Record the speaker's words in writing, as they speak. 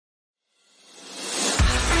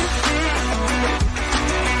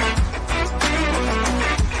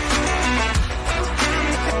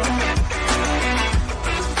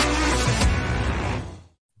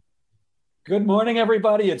Good morning,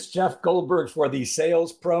 everybody. It's Jeff Goldberg for the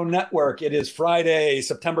Sales Pro Network. It is Friday,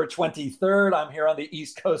 September 23rd. I'm here on the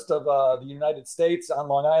East Coast of the United States on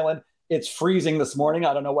Long Island. It's freezing this morning.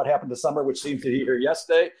 I don't know what happened to summer, which seemed to be here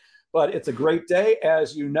yesterday, but it's a great day.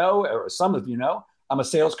 As you know, or some of you know, I'm a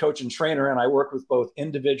sales coach and trainer, and I work with both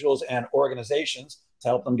individuals and organizations to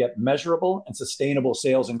help them get measurable and sustainable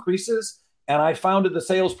sales increases. And I founded the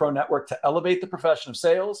Sales Pro Network to elevate the profession of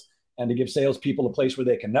sales and to give salespeople a place where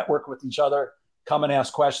they can network with each other, come and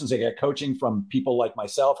ask questions. They get coaching from people like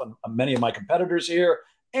myself and many of my competitors here.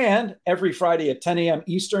 And every Friday at 10 a.m.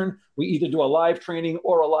 Eastern, we either do a live training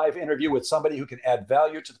or a live interview with somebody who can add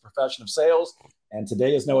value to the profession of sales. And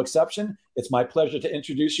today is no exception. It's my pleasure to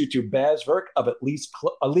introduce you to Baaz Virk of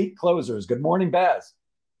Elite Closers. Good morning, Baaz.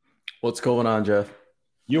 What's going on, Jeff?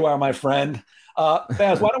 You are my friend.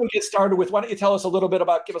 Baaz, why don't you tell us a little bit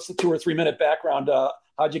about, give us a 2 or 3 minute background.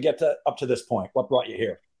 How'd you get up to this point? What brought you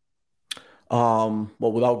here? Well,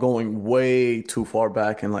 without going way too far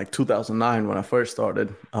back in like 2009 when I first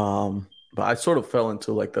started, but I sort of fell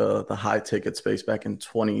into like the high ticket space back in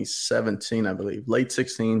 2017, I believe, late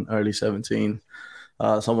 16, early 17.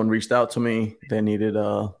 Someone reached out to me. They needed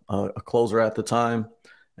a closer at the time,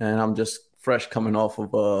 and I'm just fresh coming off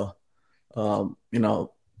of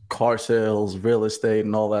car sales, real estate,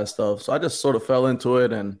 and all that stuff. So I just sort of fell into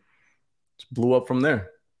it and blew up from there.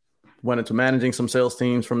 Went into managing some sales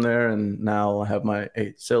teams from there, and now I have my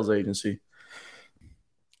sales agency.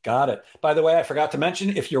 Got it. By the way, I forgot to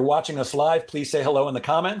mention, if you're watching us live, please say hello in the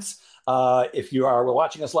comments. If you are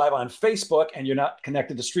watching us live on Facebook and you're not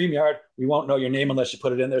connected to StreamYard, we won't know your name unless you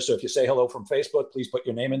put it in there. So if you say hello from Facebook, please put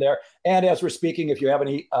your name in there. And as we're speaking, if you have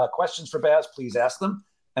any questions for Baaz, please ask them.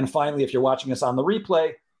 And finally, if you're watching us on the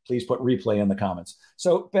replay, please put replay in the comments.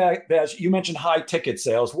 So Baaz, you mentioned high ticket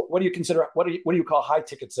sales. What do you consider, what do you call high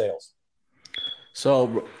ticket sales?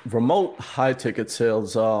 So remote high ticket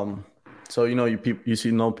sales. So, you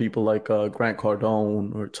see people like Grant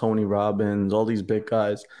Cardone or Tony Robbins, all these big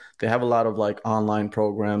guys. They have a lot of like online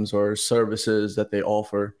programs or services that they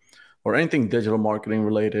offer, or anything digital marketing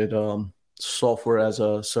related, software as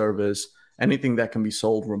a service, anything that can be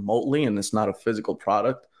sold remotely and it's not a physical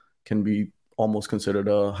product can be almost considered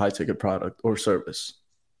a high ticket product or service.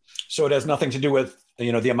 So it has nothing to do with,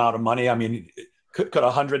 the amount of money. I mean, could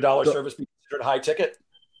a $100 service be considered high ticket?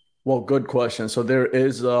 Well, good question. So there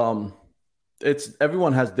is,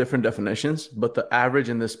 everyone has different definitions, but the average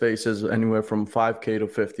in this space is anywhere from 5K to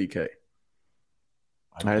 50K.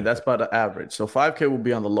 All right, that's about the average. So 5K will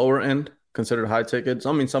be on the lower end, considered high tickets.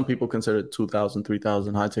 I mean, some people consider 2,000,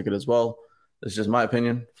 3,000 high ticket as well. It's just my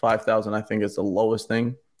opinion. 5,000, I think, is the lowest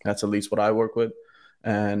thing. That's at least what I work with.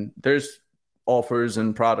 And there's offers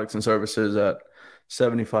and products and services at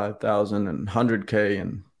 75,000 and 100K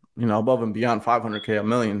and, above and beyond 500K, a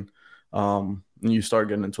million. And you start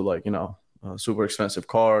getting into like, super expensive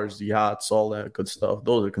cars, yachts, all that good stuff.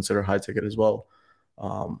 Those are considered high ticket as well.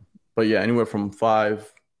 But yeah, anywhere from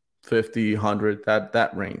 5, 50, 100,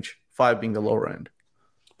 that range, 5 being the lower end.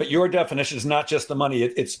 But your definition is not just the money.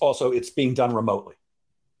 It's also, it's being done remotely.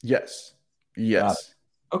 Yes.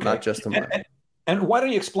 Okay. Not just the money. And why don't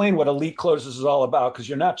you explain what Elite Closers is all about? Because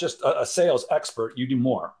you're not just a sales expert, you do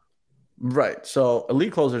more. Right. So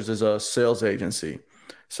Elite Closers is a sales agency.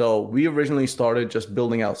 So we originally started just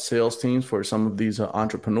building out sales teams for some of these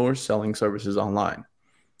entrepreneurs selling services online.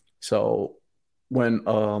 So when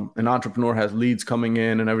an entrepreneur has leads coming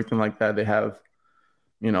in and everything like that, they have,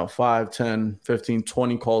 5, 10, 15,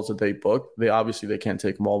 20 calls that they book. They can't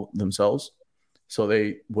take them all themselves. So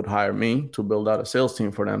they would hire me to build out a sales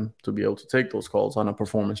team for them to be able to take those calls on a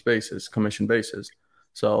performance basis, commission basis.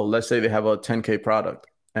 So let's say they have a 10K product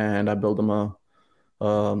and I build them a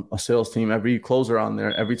sales team. Every closer on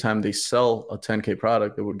there, every time they sell a 10K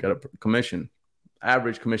product, they would get a commission.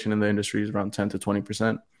 Average commission in the industry is around 10 to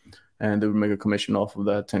 20%. And they would make a commission off of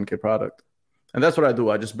that 10K product. And that's what I do.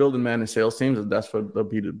 I just build and manage sales teams. And that's for the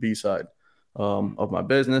B2B side of my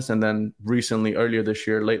business. And then recently, earlier this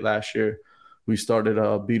year, late last year, we started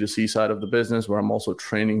a B2C side of the business where I'm also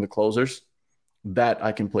training the closers that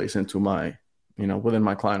I can place into my, within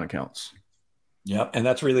my client accounts. Yeah. And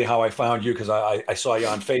that's really how I found you, because I saw you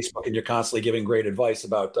on Facebook and you're constantly giving great advice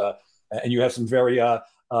about, and you have some very,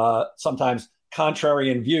 sometimes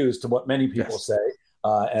contrarian views to what many people say.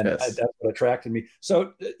 That's what attracted me.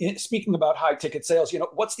 So speaking about high ticket sales,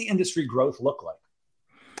 what's the industry growth look like?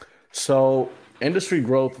 So industry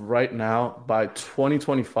growth right now by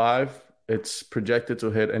 2025, it's projected to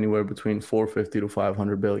hit anywhere between 450 to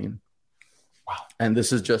 500 billion. Wow. And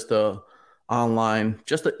this is just the online,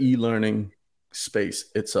 just the e-learning space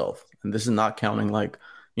itself. And this is not counting like,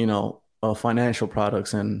 financial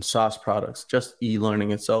products and SaaS products, just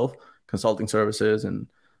e-learning itself, consulting services and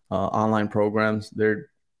online programs.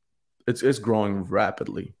 It's growing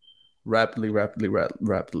rapidly.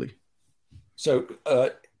 So,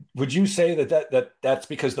 would you say that's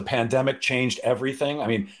because the pandemic changed everything? I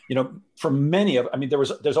mean, for many of, I mean,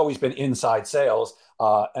 there's always been inside sales,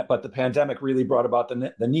 but the pandemic really brought about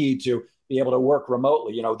the need to be able to work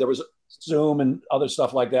remotely. There was Zoom and other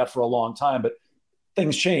stuff like that for a long time, but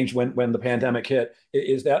things changed when the pandemic hit.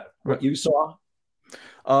 Is that what you saw?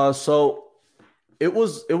 So it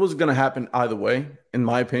was going to happen either way, in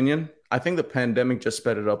my opinion. I think the pandemic just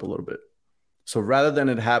sped it up a little bit. So rather than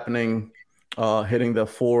it happening, hitting the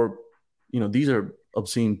these are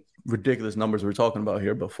obscene, ridiculous numbers we're talking about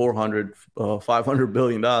here, but $500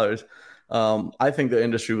 billion. I think the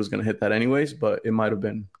industry was going to hit that anyways, but it might have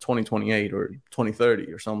been 2028 or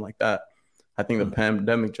 2030 or something like that. I think the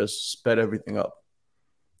pandemic just sped everything up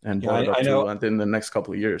and brought it up to within the next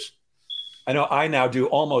couple of years. I know I now do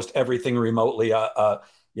almost everything remotely.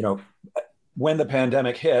 When the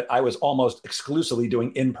pandemic hit, I was almost exclusively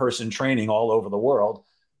doing in-person training all over the world.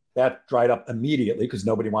 That dried up immediately because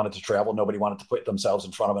nobody wanted to travel. Nobody wanted to put themselves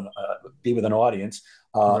in front of be with an audience.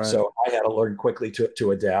 Right. So I had to learn quickly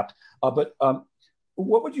to adapt. But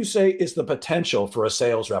what would you say is the potential for a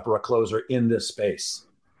sales rep or a closer in this space?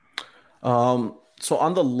 So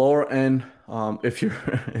on the lower end, if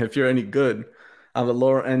you're any good, on the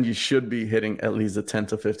lower end, you should be hitting at least the 10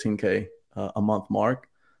 to 15K a month mark.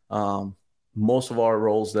 Most of our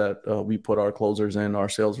roles that we put our closers in, our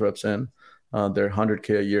sales reps in, they're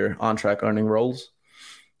 100K a year on track earning roles.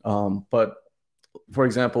 But for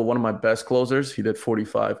example, one of my best closers, he did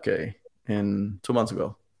 45K in 2 months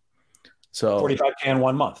ago. So 45K in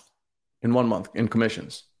 1 month. In 1 month in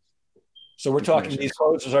commissions. So we're talking these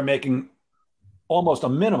closers are making almost a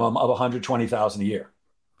minimum of 120,000 a year.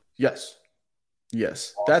 Yes.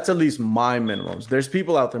 That's at least my minimums. There's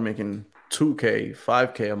people out there making 2K,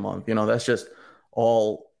 5K a month. That's just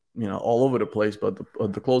all over the place. But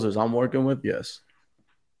the closers I'm working with, yes,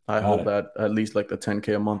 I hold that at least like the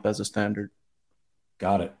 10K a month as a standard.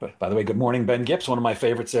 Got it. But by the way, good morning, Ben Gips, one of my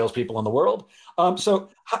favorite salespeople in the world. So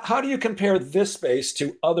how do you compare this space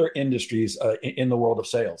to other industries in the world of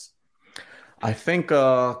sales? I think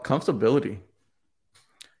comfortability.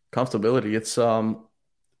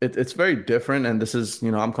 It's very different. And this is,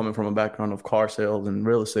 I'm coming from a background of car sales and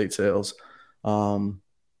real estate sales.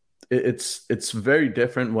 It's very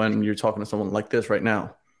different when you're talking to someone like this right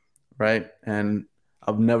now, right? And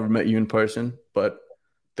I've never met you in person, but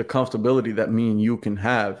the comfortability that me and you can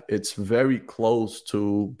have, it's very close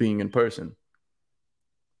to being in person,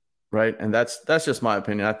 right? And that's just my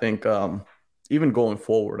opinion. I think even going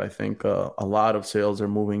forward, I think a lot of sales are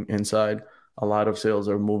moving inside. A lot of sales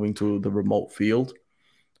are moving to the remote field.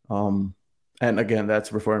 And again,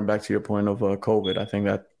 that's referring back to your point of COVID. I think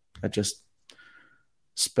that just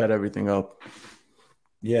sped everything up.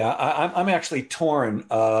 Yeah, I'm actually torn.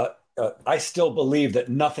 I still believe that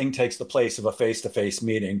nothing takes the place of a face-to-face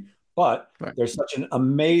meeting, but there's such an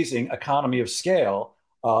amazing economy of scale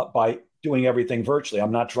by doing everything virtually.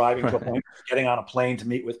 I'm not driving to a point, getting on a plane to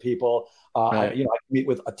meet with people. I meet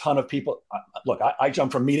with a ton of people. Look, I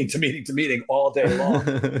jump from meeting to meeting to meeting all day long,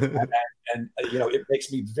 and it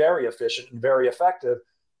makes me very efficient and very effective.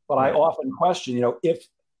 But I often question,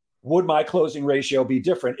 would my closing ratio be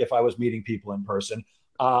different if I was meeting people in person?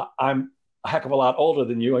 I'm a heck of a lot older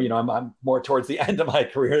than you. I'm more towards the end of my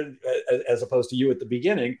career as opposed to you at the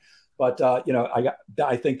beginning. But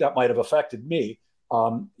I think that might have affected me.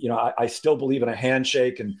 I still believe in a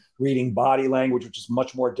handshake and reading body language, which is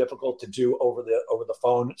much more difficult to do over the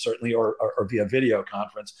phone, certainly, or via video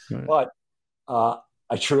conference. Right. But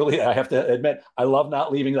I have to admit, I love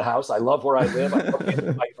not leaving the house. I love where I live. I love being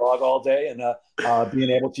with my dog all day and being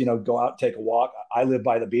able to, go out and take a walk. I live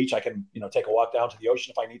by the beach. I can, take a walk down to the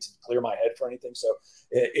ocean if I need to clear my head for anything. So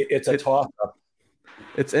it's a toss-up.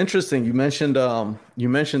 It's interesting. You mentioned the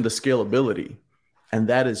scalability, and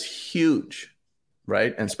that is huge,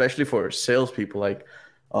 right? And especially for salespeople, like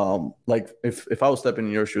if I was stepping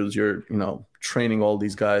in your shoes, you're, training all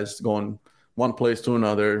these guys, going one place to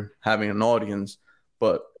another, having an audience.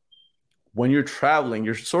 But when you're traveling,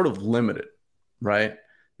 you're sort of limited, right?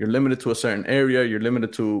 You're limited to a certain area. You're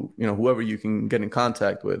limited to, whoever you can get in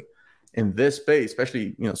contact with. In this space,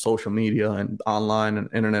 especially, social media and online and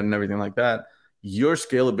internet and everything like that, your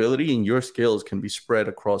scalability and your skills can be spread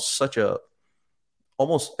across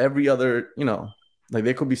almost every other, like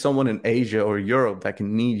there could be someone in Asia or Europe that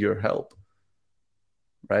can need your help,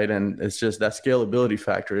 right? And it's just that scalability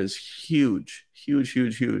factor is huge.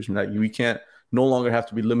 And that we can't no longer have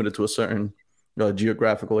to be limited to a certain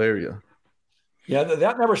geographical area. Yeah,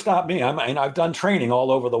 that never stopped me. I mean, I've done training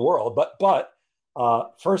all over the world, but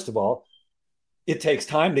first of all, it takes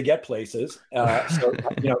time to get places. So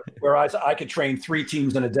whereas I could train three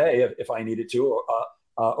teams in a day if I needed to,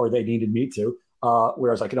 or they needed me to.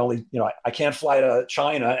 Whereas I can only, I can't fly to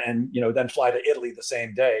China and then fly to Italy the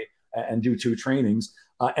same day and do two trainings.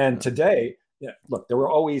 And today, look, there were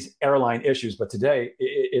always airline issues, but today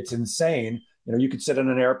it's insane. You could sit in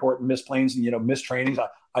an airport and miss planes and miss trainings.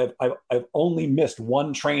 I've only missed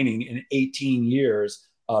one training in 18 years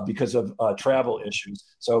because of travel issues.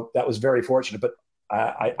 So that was very fortunate. But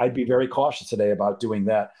I'd be very cautious today about doing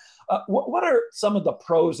that. What are some of the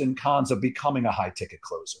pros and cons of becoming a high ticket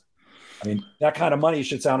closer? I mean, that kind of money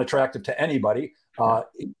should sound attractive to anybody.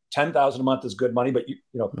 10,000 a month is good money, but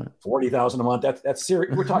 40,000 a month, that's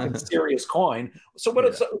serious. We're talking serious coin. So what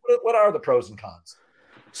are the pros and cons?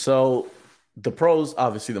 So the pros,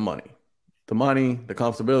 obviously the money, the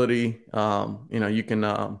comfortability. You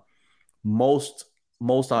can,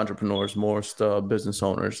 most entrepreneurs, most business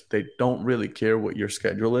owners, they don't really care what your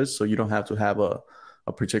schedule is. So you don't have to have a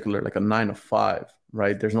particular, like a 9 to 5,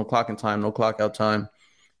 right? There's no clock in time, no clock out time.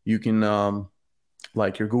 You can,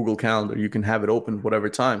 like your Google Calendar, you can have it open whatever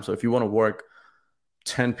time. So if you want to work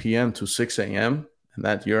 10 p.m. to 6 a.m. and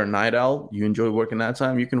that you're a night owl, you enjoy working that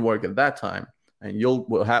time, you can work at that time. And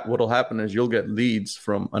what'll happen is you'll get leads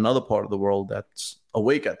from another part of the world that's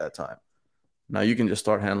awake at that time. Now you can just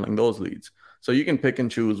start handling those leads. So you can pick and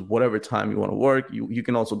choose whatever time you want to work. You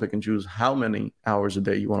can also pick and choose how many hours a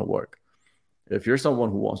day you want to work. If you're someone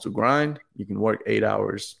who wants to grind, you can work 8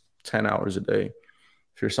 hours, 10 hours a day.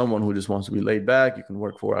 If you're someone who just wants to be laid back, you can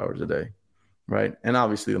work 4 hours a day, right? And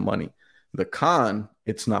obviously the money. The con,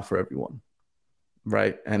 it's not for everyone,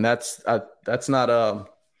 right? And that's not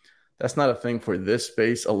a thing for this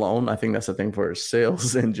space alone. I think that's a thing for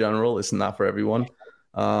sales in general. It's not for everyone.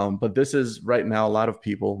 But this is right now, a lot of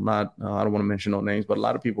people, I don't want to mention no names, but a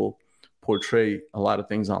lot of people portray a lot of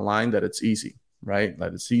things online that it's easy, right?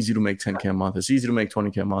 That it's easy to make 10K a month. It's easy to make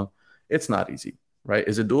 20K a month. It's not easy, right?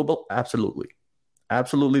 Is it doable? Absolutely.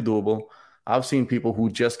 Absolutely doable. I've seen people who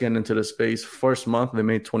just get into the space. First month, they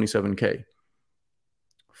made 27K.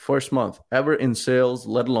 First month ever in sales,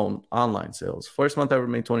 let alone online sales. First month ever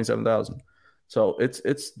made 27,000. So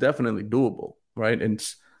it's definitely doable, right? And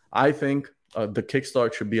I think the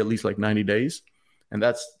kickstart should be at least like 90 days. And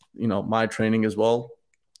that's, my training as well.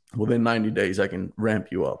 Within 90 days, I can ramp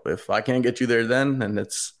you up. If I can't get you there then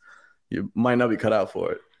you might not be cut out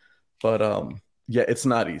for it. But yeah, it's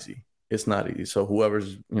not easy. It's not easy. So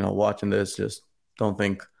whoever's, watching this, just don't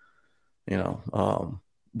think,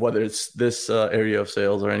 whether it's this area of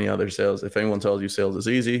sales or any other sales, if anyone tells you sales is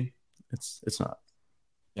easy, it's not.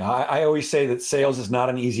 Yeah, I always say that sales is not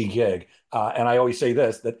an easy gig. And I always say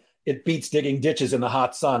this, that it beats digging ditches in the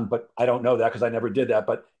hot sun, but I don't know that because I never did that.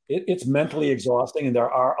 But it's mentally exhausting and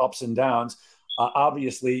there are ups and downs.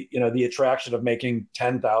 Obviously, the attraction of making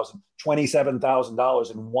 $10,000,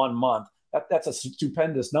 $27,000 in 1 month, that's a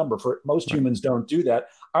stupendous number. For most humans don't do that.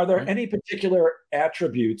 Are there any particular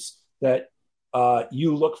attributes that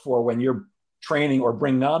you look for when you're training or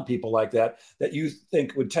bringing on people like that you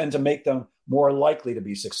think would tend to make them more likely to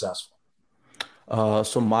be successful?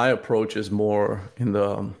 So my approach is more in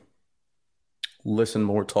the listen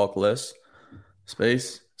more, talk less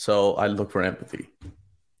space. So I look for empathy.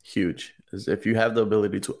 Huge. If you have the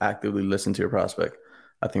ability to actively listen to your prospect,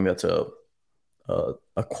 I think that's a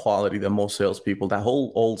quality that most salespeople, that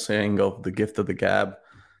whole old saying of the gift of the gab,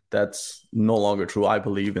 that's no longer true. I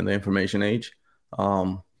believe in the information age.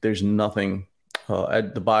 There's nothing,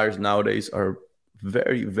 the buyers nowadays are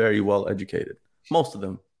very, very well educated. Most of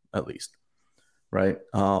them, at least. Right.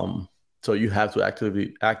 So you have to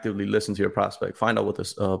actively listen to your prospect, find out what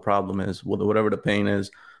this problem is, whatever the pain is,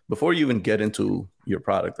 before you even get into your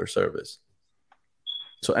product or service.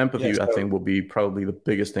 So empathy, I think, will be probably the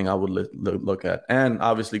biggest thing I would look at. And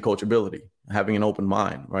obviously coachability, having an open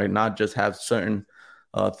mind, right? Not just have certain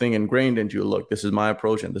thing ingrained into you. Look, this is my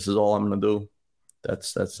approach and this is all I'm going to do.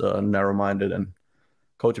 That's narrow-minded, and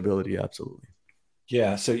coachability, absolutely.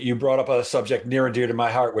 Yeah. So you brought up a subject near and dear to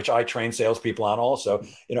my heart, which I train salespeople on also,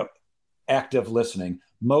 active listening.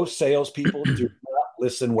 Most salespeople do not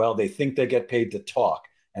listen well. They think they get paid to talk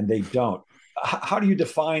and they don't. How do you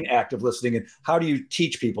define active listening and how do you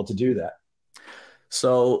teach people to do that?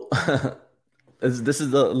 So this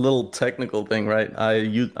is a little technical thing, right? I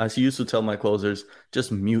used to tell my closers,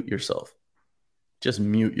 just mute yourself. Just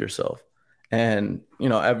mute yourself. And,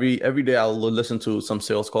 every day I'll listen to some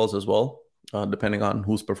sales calls as well, depending on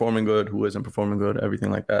who's performing good, who isn't performing good,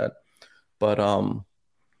 everything like that. But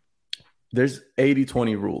there's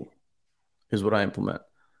 80-20 rule is what I implement.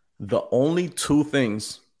 The only three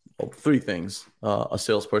things a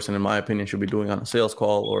salesperson, in my opinion, should be doing on a sales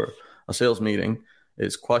call or a sales meeting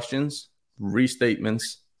is questions,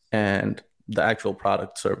 restatements, and the actual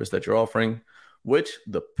product service that you're offering, which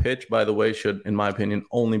the pitch, by the way, should, in my opinion,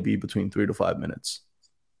 only be between 3 to 5 minutes.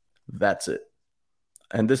 That's it.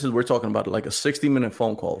 And we're talking about like a 60-minute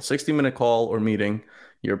phone call, 60-minute call or meeting.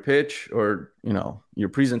 Your pitch or, your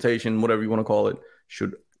presentation, whatever you want to call it,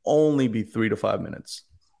 should only be 3 to 5 minutes.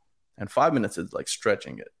 And 5 minutes is like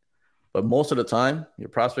stretching it. But most of the time, your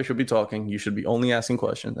prospect should be talking. You should be only asking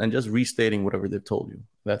questions and just restating whatever they've told you.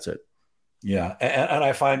 That's it. Yeah. And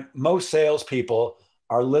I find most salespeople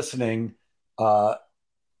are listening,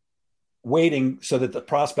 waiting so that the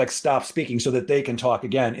prospect stops speaking so that they can talk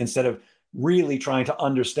again, instead of really trying to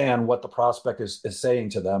understand what the prospect is saying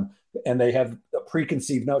to them. And they have a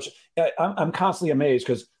preconceived notion. I'm constantly amazed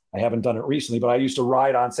because I haven't done it recently, but I used to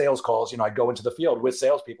ride on sales calls. I'd go into the field with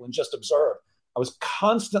salespeople and just observe. I was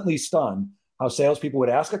constantly stunned how salespeople would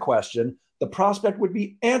ask a question. The prospect would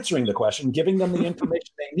be answering the question, giving them the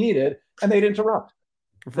information they needed, and they'd interrupt.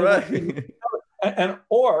 Right.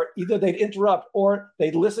 Or either they'd interrupt or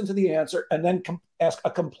they'd listen to the answer and then ask a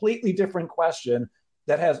completely different question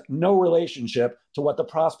that has no relationship to what the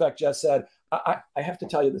prospect just said. I have to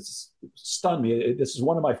tell you, this stunned me. This is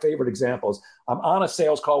one of my favorite examples. I'm on a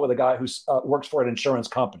sales call with a guy who works for an insurance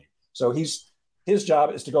company. So his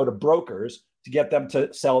job is to go to brokers to get them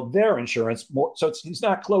to sell their insurance more. So he's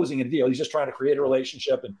not closing a deal. He's just trying to create a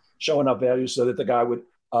relationship and show enough value so that the guy would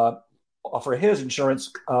offer his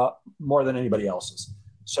insurance more than anybody else's.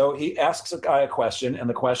 So he asks a guy a question, and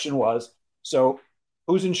the question was, so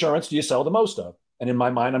whose insurance do you sell the most of? And in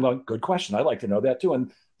my mind, I'm going, good question. I'd like to know that too.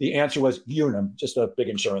 And the answer was Unum, just a big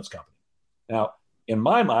insurance company. Now, in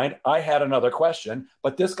my mind, I had another question,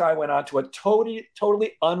 but this guy went on to a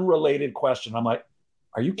totally unrelated question. I'm like,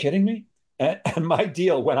 are you kidding me? And my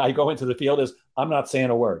deal when I go into the field is I'm not saying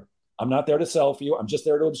a word. I'm not there to sell for you. I'm just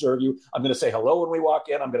there to observe you. I'm going to say hello when we walk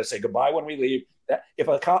in. I'm going to say goodbye when we leave. If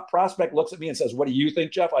a prospect looks at me and says, what do you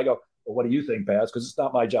think, Jeff? I go, well, what do you think, Baaz? Because it's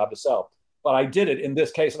not my job to sell. But I did it in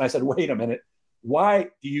this case. And I said, wait a minute. Why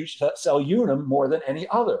do you sell Unum more than any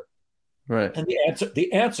other? Right. And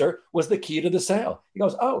the answer was the key to the sale. He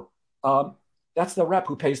goes, that's the rep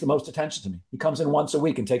who pays the most attention to me. He comes in once a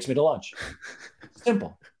week and takes me to lunch.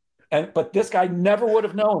 Simple. But this guy never would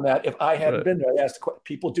have known that if I hadn't been there. I asked,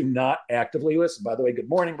 people do not actively listen. By the way, good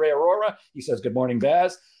morning, Ray Aurora. He says, good morning,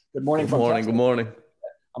 Baaz. Good morning. Good morning.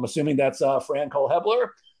 I'm assuming that's Fran Cole-Hebler.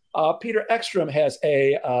 Peter Ekstrom has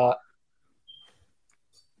a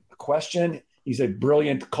question. He's a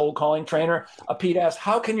brilliant cold calling trainer. Pete asked,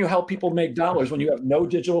 how can you help people make dollars when you have no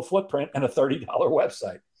digital footprint and a $30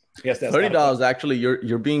 website? Yes, that's $30. Actually,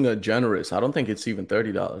 you're being generous. I don't think it's even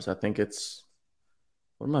 $30. I think it's,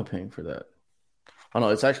 what am I paying for that? I don't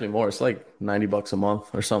know. It's actually more. It's like $90 a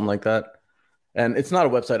month or something like that. And it's not a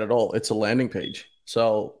website at all. It's a landing page.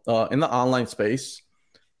 So in the online space,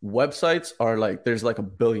 websites are like, there's like a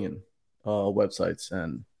billion websites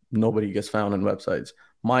and nobody gets found in websites.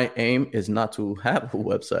 My aim is not to have a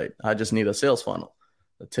website. I just need a sales funnel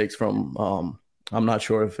that takes from, I'm not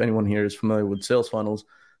sure if anyone here is familiar with sales funnels,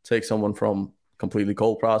 take someone from completely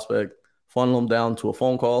cold prospect, funnel them down to a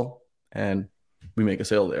phone call, and we make a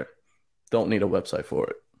sale there. Don't need a website for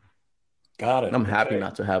it. Got it. And I'm happy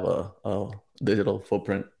not to have a digital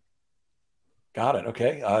footprint. Got it.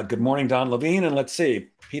 Okay. Good morning, Don Levine. And let's see.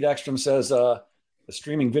 Pete Ekstrom says the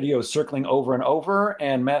streaming video is circling over and over.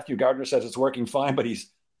 And Matthew Gardner says it's working fine, but he's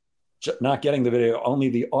not getting the video, only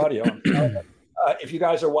the audio. If you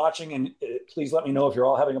guys are watching, and please let me know if you're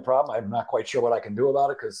all having a problem. I'm not quite sure what I can do about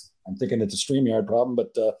it because I'm thinking it's a StreamYard problem.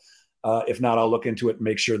 But if not, I'll look into it and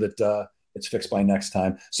make sure that it's fixed by next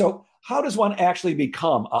time. So how does one actually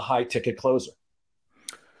become a high ticket closer?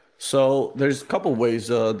 So there's a couple ways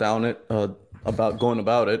about going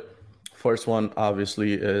about it. First one,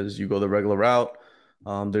 obviously, is you go the regular route.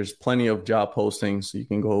 There's plenty of job postings. You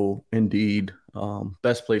can go Indeed.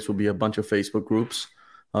 Best place will be a bunch of Facebook groups.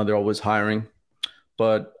 They're always hiring.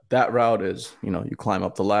 But that route is, you climb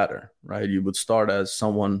up the ladder, right? You would start as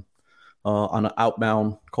someone on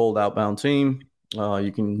an cold outbound team.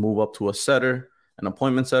 You can move up to a setter, an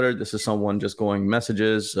appointment setter. This is someone just going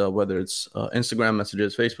messages, whether it's Instagram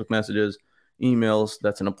messages, Facebook messages, emails.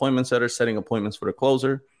 That's an appointment setter, setting appointments for the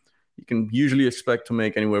closer. You can usually expect to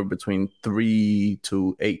make anywhere between 3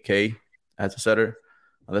 to 8K as a setter.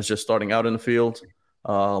 That's just starting out in the field.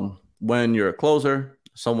 When you're a closer,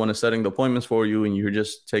 someone is setting the appointments for you and you're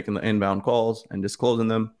just taking the inbound calls and just closing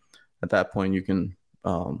them. At that point, you can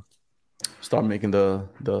start making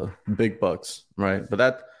the big bucks, right? But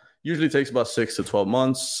that Usually takes about 6 to 12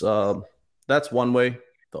 months. That's one way,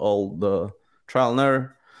 the trial and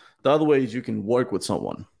error. The other way is you can work with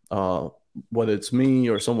someone, whether it's me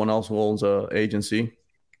or someone else who owns an agency.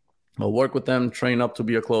 I'll work with them, train up to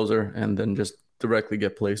be a closer, and then just directly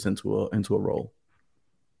get placed into a role.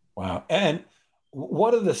 Wow. And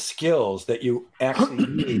what are the skills that you actually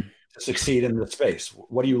need to succeed in this space?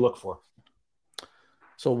 What do you look for?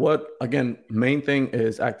 So again, main thing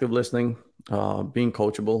is active listening, being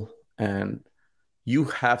coachable, and you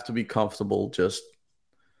have to be comfortable just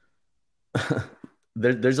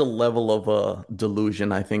there's a level of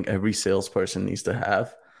delusion I think every salesperson needs to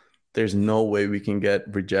have. There's no way we can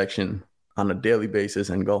get rejection on a daily basis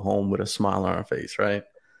and go home with a smile on our face, right?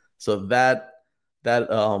 So that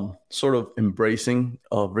sort of embracing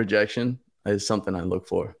of rejection is something I look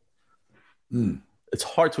for. It's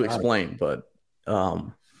hard to explain, but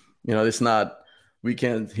it's not. We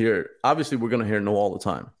can't hear. Obviously, we're going to hear no all the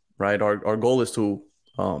time, right? Our goal is to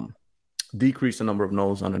decrease the number of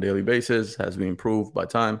no's on a daily basis as we improve by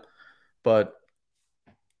time, but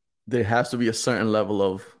there has to be a certain level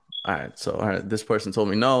of all right, this person told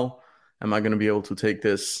me no. Am I going to be able to take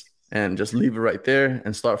this and just leave it right there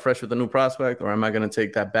and start fresh with a new prospect? Or am I going to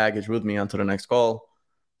take that baggage with me onto the next call?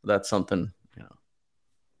 That's something,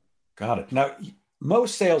 Got it. Now,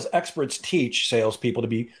 most sales experts teach salespeople to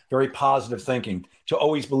be very positive thinking, to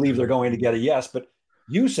always believe they're going to get a yes. But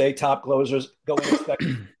you say top closers go in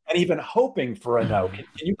expecting and even hoping for a no.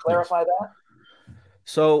 Can you clarify that?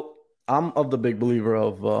 So I'm of the big believer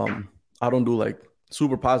of I don't do like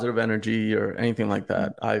super positive energy or anything like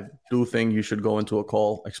that. I do think you should go into a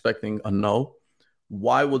call expecting a no.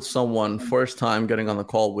 Why would someone first time getting on the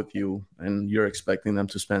call with you and you're expecting them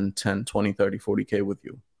to spend 10, 20, 30, 40K with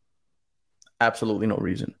you? Absolutely no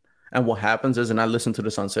reason. And what happens is, and I listen to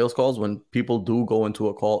this on sales calls, when people do go into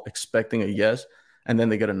a call expecting a yes, and then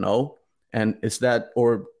they get a no, and it's that,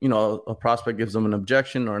 or, a prospect gives them an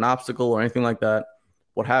objection or an obstacle or anything like that.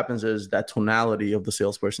 What happens is that tonality of the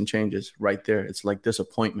salesperson changes right there. It's like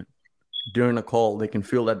disappointment. During a call, they can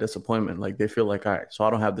feel that disappointment. Like they feel like, all right, so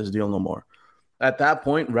I don't have this deal no more. At that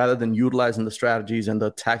point, rather than utilizing the strategies and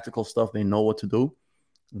the tactical stuff they know what to do,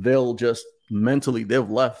 they'll just mentally, they've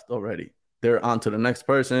left already. They're on to the next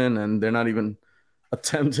person and they're not even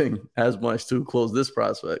attempting as much to close this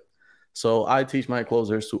prospect. So I teach my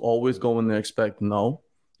closers to always go in there, expect no,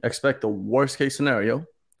 expect the worst case scenario.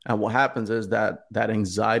 And what happens is that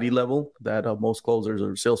anxiety level that most closers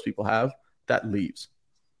or salespeople have, that leaves.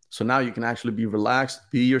 So now you can actually be relaxed,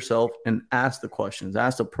 be yourself, and ask the questions,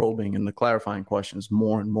 ask the probing and the clarifying questions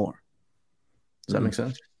more and more. Does that make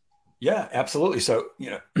sense? Yeah, absolutely. So,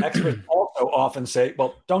 experts also often say,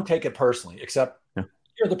 well, don't take it personally, except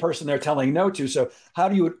you're the person they're telling no to. So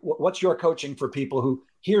what's your coaching for people who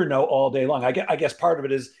hear no all day long? I guess part of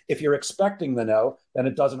it is if you're expecting the no, then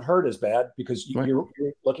it doesn't hurt as bad because you're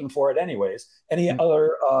looking for it anyways. Any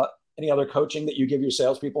other coaching that you give your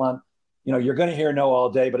salespeople on, you're going to hear no all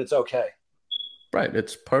day, but it's okay. Right.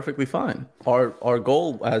 It's perfectly fine. Our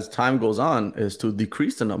goal as time goes on is to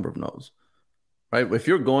decrease the number of no's. Right. If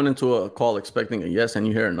you're going into a call expecting a yes and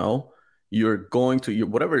you hear a no, you're going to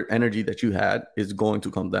whatever energy that you had is going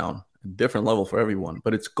to come down. A different level for everyone,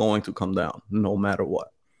 but it's going to come down no matter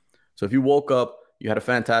what. So if you woke up, you had a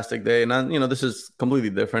fantastic day, and this is completely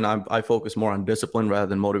different. I focus more on discipline rather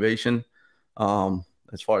than motivation,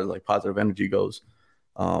 as far as like positive energy goes.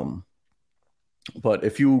 But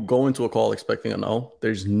if you go into a call expecting a no,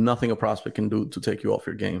 there's nothing a prospect can do to take you off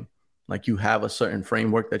your game. Like you have a certain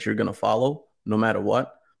framework that you're going to follow no matter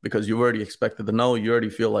what, because you've already expected the no. You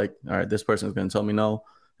already feel like, all right, this person is going to tell me no,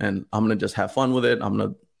 and I'm going to just have fun with it. I'm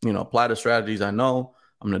going to, apply the strategies I know.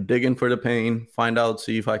 I'm going to dig in for the pain, find out,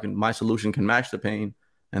 see if my solution can match the pain,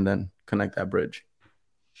 and then connect that bridge.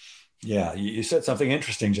 Yeah, you said something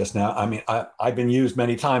interesting just now. I mean, I've been used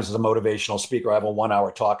many times as a motivational speaker. I have a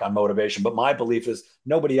 1-hour talk on motivation, but my belief is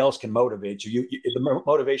nobody else can motivate you. The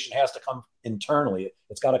motivation has to come internally.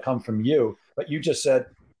 It's got to come from you. But you just said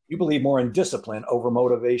you believe more in discipline over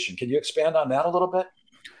motivation. Can you expand on that a little bit?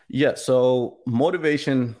 Yeah. So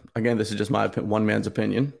motivation, again, this is just my one man's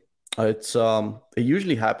opinion. It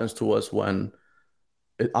usually happens to us when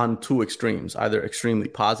on two extremes, either extremely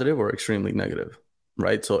positive or extremely negative,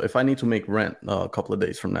 right? So if I need to make rent a couple of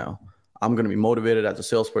days from now, I'm going to be motivated as a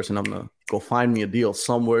salesperson. I'm going to go find me a deal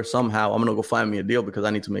somewhere, somehow. I'm going to go find me a deal because I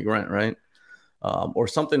need to make rent, right? Or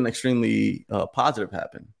something extremely positive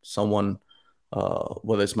happened. Someone,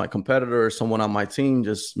 whether it's my competitor or someone on my team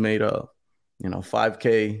just made a,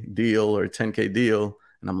 5K deal or 10K deal.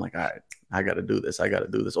 And I'm like, all right, I got to do this.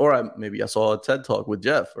 Or maybe I saw a TED talk with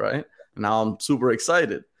Jeff, right? And now I'm super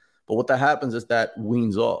excited. But what that happens is that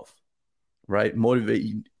weans off, right?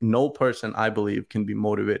 No person, I believe, can be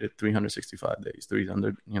motivated 365 days,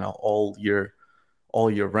 300, all year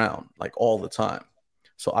round, like all the time.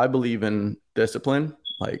 So I believe in discipline,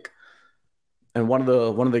 like, and one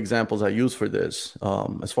of the examples I use for this,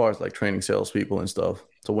 as far as like training salespeople and stuff.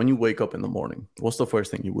 So when you wake up in the morning, what's the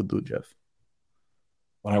first thing you would do, Jeff?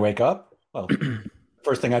 When I wake up, well,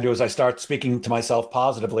 first thing I do is I start speaking to myself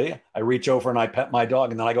positively. I reach over and I pet my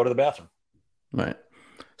dog, and then I go to the bathroom. Right.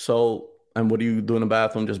 So, and what do you do in the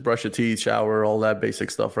bathroom? Just brush your teeth, shower, all that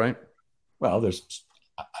basic stuff, right? Well,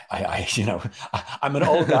 I'm an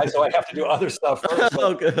old guy, so I have to do other stuff first.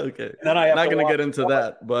 Okay. And then I have not to going to get into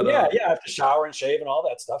that, but yeah, I have to shower and shave and all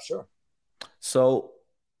that stuff. Sure. So,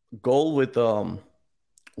 goal with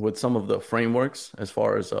some of the frameworks as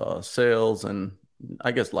far as sales and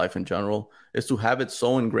I guess life in general is to have it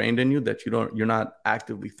so ingrained in you that you're not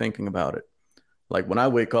actively thinking about it. Like when I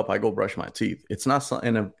wake up, I go brush my teeth. It's not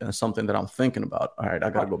something that I'm thinking about. All right,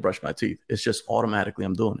 I got to go brush my teeth. It's just automatically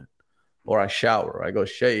I'm doing it. Or I shower, or I go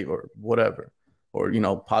shave or whatever. Or,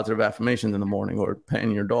 positive affirmations in the morning or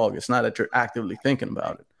petting your dog. It's not that you're actively thinking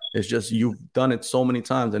about it. It's just you've done it so many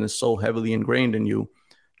times and it's so heavily ingrained in you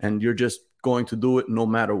and you're just going to do it no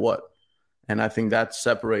matter what. And I think that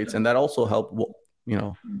separates and that also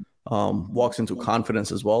walks into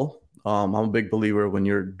confidence as well. I'm a big believer when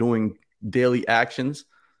you're doing daily actions,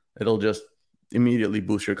 it'll just immediately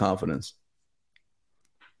boost your confidence.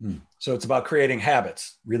 So it's about creating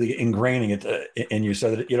habits, really ingraining it in you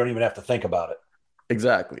so that you don't even have to think about it.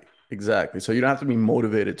 Exactly. So you don't have to be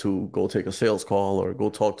motivated to go take a sales call or go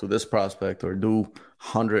talk to this prospect or do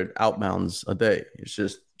 100 outbounds a day. It's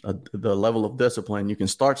just the level of discipline. You can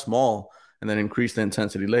start small and then increase the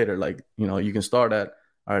intensity later. Like, you can start at,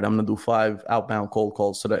 all right, I'm going to do 5 outbound cold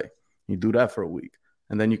calls today. You do that for a week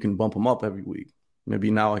and then you can bump them up every week. Maybe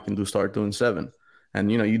now I can start doing 7. And,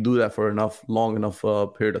 you do that for long enough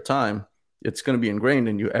period of time, it's going to be ingrained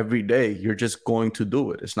in you every day. You're just going to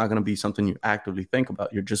do it. It's not going to be something you actively think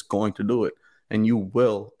about. You're just going to do it and you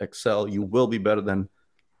will excel. You will be better than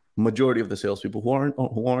majority of the salespeople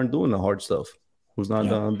who aren't doing the hard stuff, who's not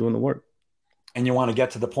doing the work. And you want to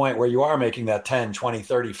get to the point where you are making that $10, $20,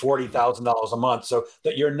 $30, $40,000 a month so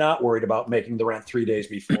that you're not worried about making the rent 3 days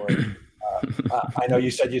before. I know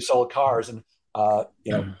you said you sold cars and,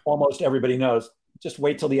 almost everybody knows, just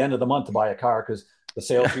wait till the end of the month to buy a car because the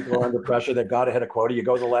salespeople are under pressure. They've got to hit a quota. You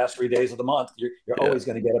go the last 3 days of the month, you're always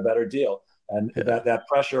going to get a better deal. And that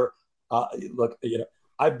pressure, look,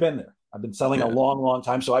 I've been there. I've been selling a long, long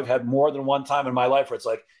time. So I've had more than one time in my life where it's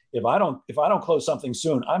like, if I don't close something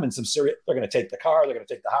soon, I'm in some serious, they're going to take the car, they're going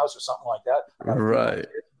to take the house or something like that. Right.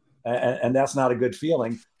 And that's not a good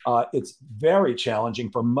feeling. It's very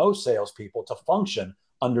challenging for most salespeople to function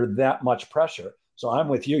under that much pressure. So I'm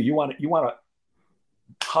with you. You want to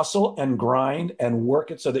hustle and grind and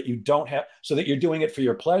work it so that you're doing it for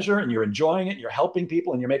your pleasure and you're enjoying it and you're helping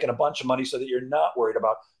people and you're making a bunch of money so that you're not worried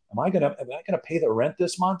about, am I going to pay the rent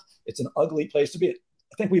this month? It's an ugly place to be.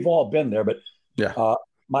 I think we've all been there, but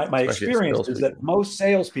my experience is that most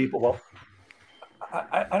salespeople, well,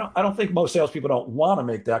 I don't think most salespeople don't want to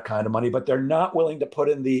make that kind of money, but they're not willing to put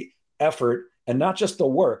in the effort and not just the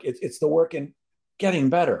work. It's the work in getting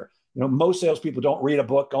better. Most salespeople don't read a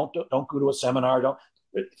book, don't go to a seminar,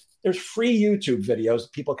 There's free YouTube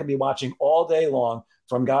videos people can be watching all day long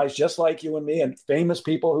from guys just like you and me and famous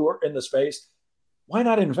people who are in the space. Why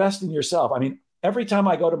not invest in yourself? I mean, every time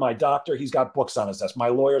I go to my doctor, he's got books on his desk. My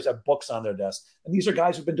lawyers have books on their desk. And these are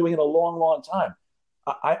guys who've been doing it a long, long time.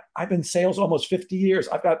 I've been in sales almost 50 years.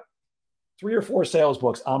 I've got 3 or 4 sales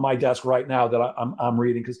books on my desk right now that I'm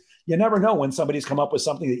reading because you never know when somebody's come up with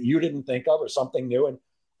something that you didn't think of or something new. And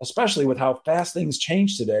especially with how fast things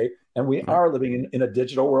change today. And we are living in a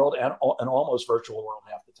digital world and an almost virtual world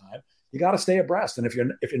half the time. You got to stay abreast. And if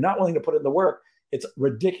you're not willing to put in the work, it's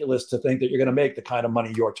ridiculous to think that you're going to make the kind of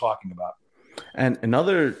money you're talking about. And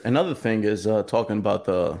another thing is talking about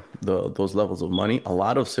those levels of money. A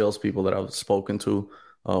lot of salespeople that I've spoken to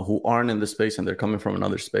who aren't in the space and they're coming from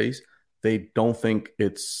another space, they don't think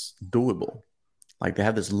it's doable. Like they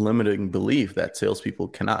have this limiting belief that salespeople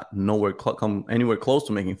cannot come anywhere close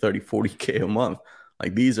to making 30, 40K a month.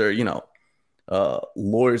 Like these are,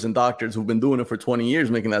 lawyers and doctors who've been doing it for 20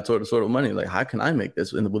 years, making that sort of money. Like, how can I make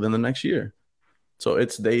this within the next year? So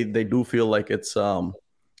they do feel like it's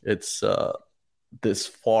this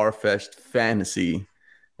far-fetched fantasy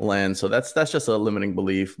land. So that's just a limiting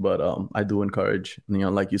belief. But I do encourage,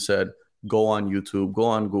 like you said, go on YouTube, go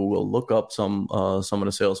on Google, look up some of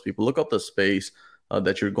the salespeople, look up the space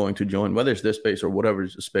that you're going to join, whether it's this space or whatever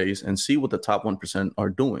space, and see what the top 1% are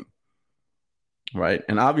doing. right?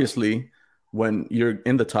 And obviously, when you're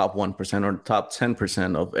in the top 1% or top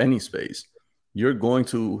 10% of any space, you're going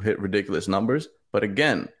to hit ridiculous numbers. But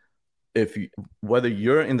again, if you, whether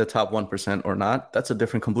you're in the top 1% or not, that's a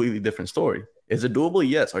completely different story. Is it doable?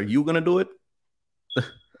 Yes. Are you going to do it?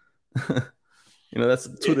 That's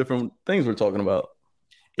two different things we're talking about.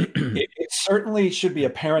 It certainly should be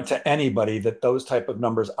apparent to anybody that those type of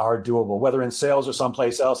numbers are doable, whether in sales or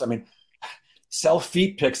someplace else. I mean, sell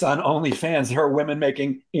feet pics on OnlyFans. There are women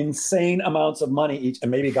making insane amounts of money each, and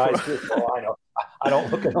maybe guys too. Oh, I know. I don't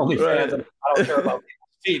look at OnlyFans, right, and I don't care about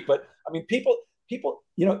people's feet. But I mean, people,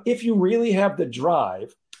 if you really have the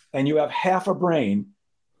drive and you have half a brain,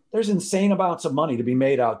 there's insane amounts of money to be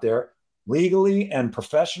made out there, legally and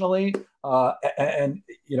professionally. And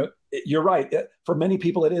you're right. For many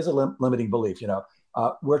people, it is a limiting belief.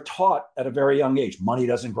 We're taught at a very young age, money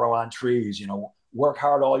doesn't grow on trees. Work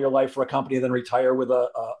hard all your life for a company, then retire with a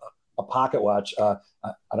pocket watch. I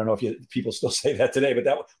don't know if people still say that today,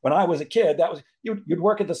 but when I was a kid, that was you'd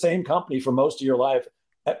work at the same company for most of your life.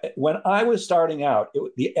 When I was starting out,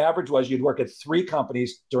 the average was you'd work at 3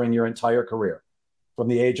 companies during your entire career, from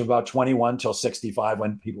the age of about 21 till 65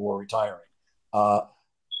 when people were retiring.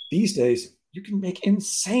 These days, you can make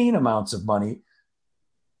insane amounts of money.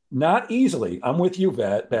 Not easily. I'm with you,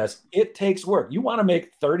 Baaz. It takes work. You want to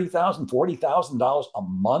make $30,000, $40,000 a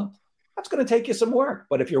month? That's going to take you some work.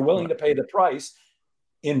 But if you're willing to pay the price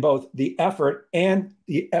in both the effort and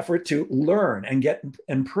the effort to learn and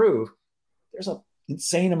improve, there's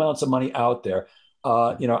insane amounts of money out there.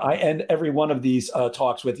 I end every one of these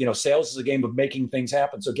talks with, sales is a game of making things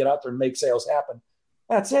happen. So get out there and make sales happen.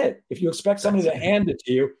 That's it. If you expect somebody to hand it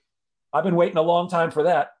to you, I've been waiting a long time for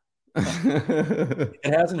that.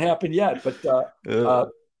 It hasn't happened yet, but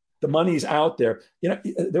the money's out there.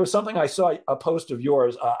 There was something I saw, a post of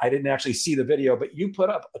yours. I didn't actually see the video, but you put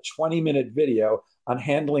up a 20-minute video on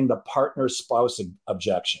handling the partner-spouse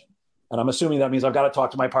objection. And I'm assuming that means I've got to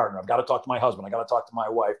talk to my partner. I've got to talk to my husband. I've got to talk to my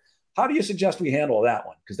wife. How do you suggest we handle that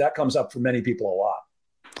one? Because that comes up for many people a lot.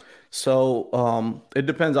 So it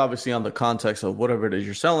depends obviously on the context of whatever it is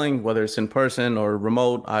you're selling, whether it's in person or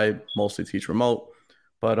remote. I mostly teach remote.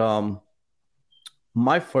 But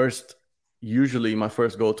my first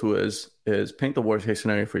go-to is paint the worst case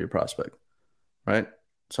scenario for your prospect, right?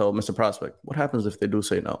 So, Mr. Prospect, what happens if they do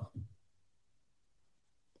say no?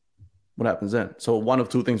 What happens then? So one of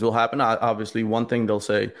two things will happen. Obviously, one thing they'll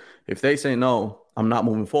say, if they say no, I'm not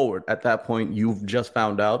moving forward. At that point, you've just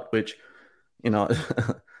found out, which,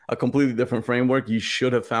 a completely different framework. You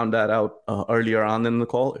should have found that out earlier on in the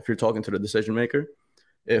call if you're talking to the decision maker.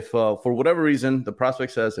 If for whatever reason the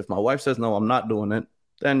prospect says, if my wife says no, I'm not doing it,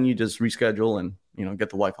 then you just reschedule and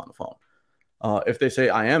get the wife on the phone. If they say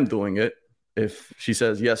I am doing it, if she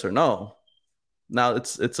says yes or no, now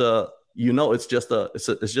it's just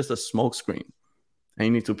a smoke screen, and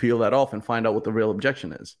you need to peel that off and find out what the real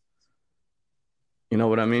objection is. You know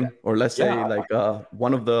what I mean? Or let's say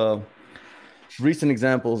one of the recent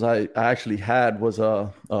examples I actually had was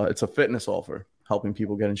it's a fitness offer, helping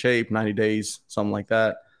people get in shape, 90 days, something like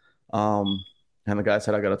that. And the guy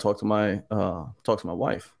said, I got to talk to my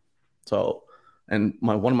wife. So, and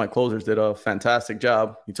one of my closers did a fantastic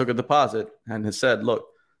job. He took a deposit and has said, look,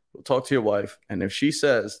 we'll talk to your wife. And if she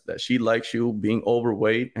says that she likes you being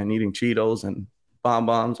overweight and eating Cheetos and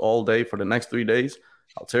bonbons all day for the next 3 days,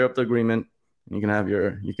 I'll tear up the agreement and you can have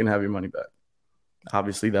your money back.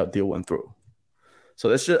 Obviously that deal went through. So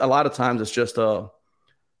that's just, a lot of times it's just whether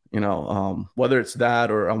it's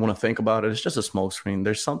that or I want to think about it, it's just a smoke screen.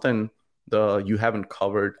 There's something you haven't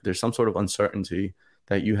covered. There's some sort of uncertainty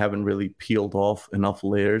that you haven't really peeled off enough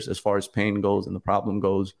layers as far as pain goes and the problem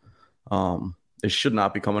goes. It should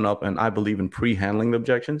not be coming up. And I believe in pre-handling the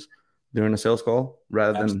objections during a sales call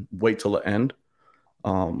rather than wait till the end.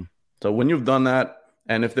 So when you've done that,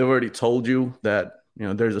 and if they've already told you that,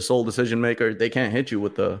 there's a sole decision maker, they can't hit you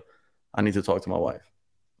with I need to talk to my wife.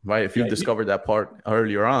 Right. If you've discovered that part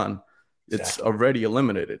earlier on, it's already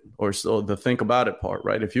eliminated. Or so the think about it part,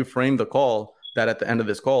 right? If you frame the call that at the end of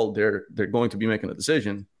this call, they're going to be making a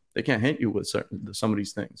decision, they can't hit you with some of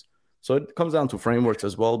these things. So it comes down to frameworks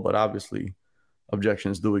as well. But obviously,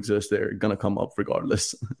 objections do exist. They're going to come up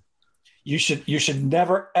regardless. You should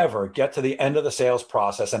never, ever get to the end of the sales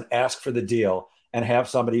process and ask for the deal and have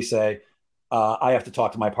somebody say, I have to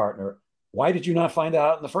talk to my partner. Why did you not find that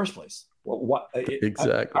out in the first place?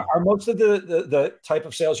 Exactly. Are most of the type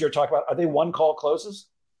of sales you're talking about, are they one call closes?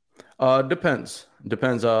 Depends.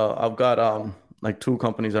 I've got like 2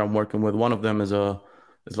 companies that I'm working with. One of them is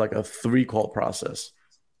like a 3-call process.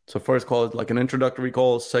 So first call is like an introductory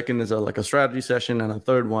call. Second is like a strategy session, and a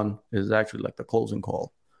third one is actually like the closing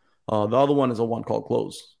call. The other one is a one call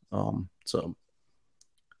close. So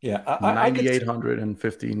Yeah, I could 9,800 and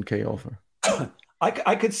 15K offer.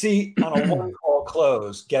 I could see on a one call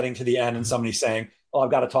close getting to the end and somebody saying, "Oh,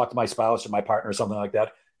 I've got to talk to my spouse or my partner or something like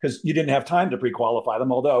that," because you didn't have time to pre-qualify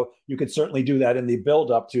them. Although you could certainly do that in the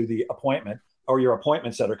build up to the appointment, or your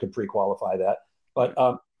appointment setter could pre-qualify that. But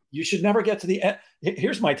you should never get to the end.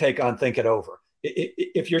 Here's my take on think it over.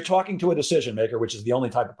 If you're talking to a decision maker, which is the only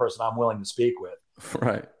type of person I'm willing to speak with,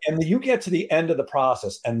 right, and you get to the end of the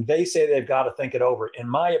process and they say they've got to think it over, in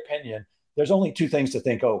my opinion, there's only two things to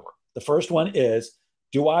think over. The first one is,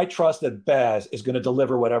 do I trust that Baaz is going to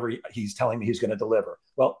deliver whatever he's telling me he's going to deliver?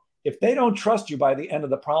 Well, if they don't trust you by the end of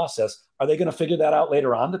the process, are they going to figure that out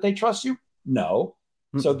later on that they trust you? No.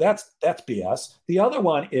 Mm-hmm. So that's BS. The other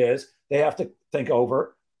one is they have to think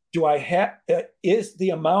over, is the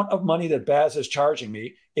amount of money that Baaz is charging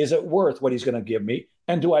me, is it worth what he's going to give me?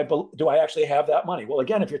 And do I actually have that money? Well,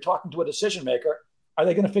 again, if you're talking to a decision maker, are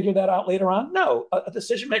they going to figure that out later on? No. A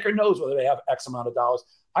decision maker knows whether they have X amount of dollars.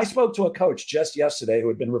 I spoke to a coach just yesterday who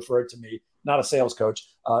had been referred to me, not a sales coach.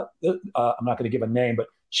 I'm not going to give a name, but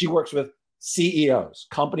she works with CEOs,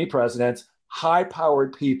 company presidents,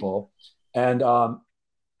 high-powered people. And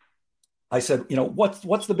I said,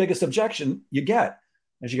 what's the biggest objection you get?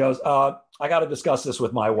 And she goes, I got to discuss this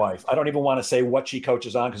with my wife. I don't even want to say what she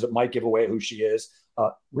coaches on because it might give away who she is.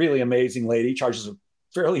 Really amazing lady, charges a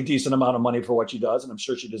fairly decent amount of money for what she does, and I'm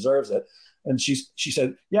sure she deserves it. And she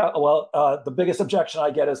said, yeah, well, the biggest objection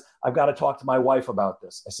I get is I've got to talk to my wife about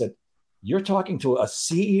this. I said, you're talking to a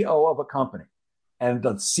CEO of a company, and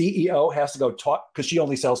the CEO has to go talk, because she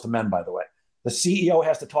only sells to men, by the way. The CEO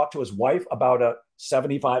has to talk to his wife about a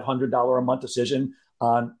 $7,500 a month decision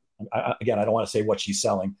on, again, I don't want to say what she's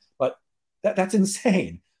selling, but that's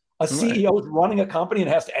insane. A CEO is running a company and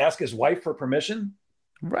has to ask his wife for permission.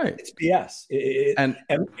 Right. It's BS.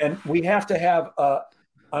 And we have to have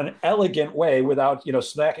an elegant way without,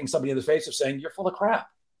 smacking somebody in the face of saying, you're full of crap.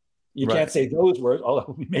 You can't say those words,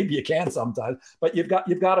 although maybe you can sometimes, but you've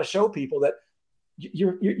got to show people that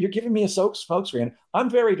you're giving me a spokesman. I'm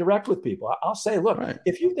very direct with people. I'll say, look,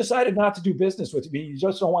 if you've decided not to do business with me, you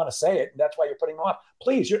just don't want to say it, and that's why you're putting them off.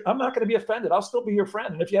 Please, I'm not going to be offended. I'll still be your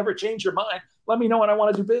friend. And if you ever change your mind, let me know when I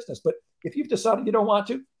want to do business. But if you've decided you don't want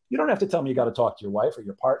to, you don't have to tell me you got to talk to your wife or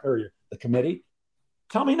your partner or the committee.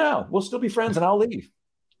 Tell me now. We'll still be friends, and I'll leave.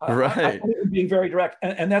 I'm being very direct,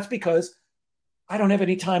 and that's because I don't have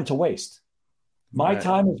any time to waste. My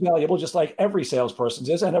time is valuable, just like every salesperson's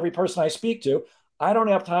is, and every person I speak to. I don't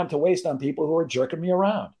have time to waste on people who are jerking me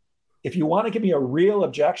around. If you want to give me a real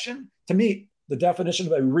objection, to me, the definition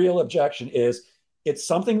of a real objection is it's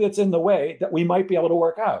something that's in the way that we might be able to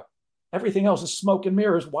work out. Everything else is smoke and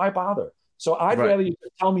mirrors. Why bother? So I'd rather you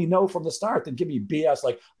tell me no from the start than give me BS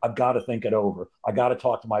like, I've got to think it over. I got to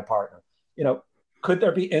talk to my partner. Could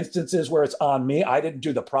there be instances where it's on me? I didn't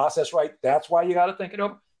do the process right. That's why you got to think it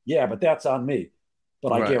over. Yeah, but that's on me.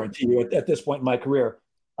 But I guarantee you at this point in my career,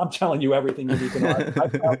 I'm telling you everything you need to know.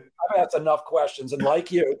 I've asked enough questions, and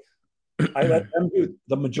like you, I let them do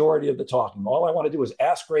the majority of the talking. All I want to do is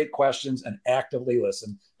ask great questions and actively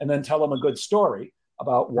listen, and then tell them a good story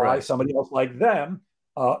about why somebody else like them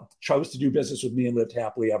chose to do business with me and lived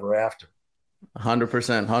happily ever after.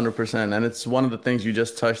 100%. And it's one of the things you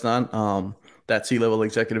just touched on. That C-level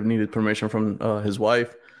executive needed permission from his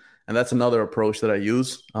wife. And that's another approach that I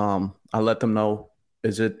use. I let them know,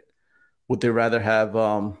 would they rather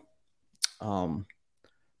have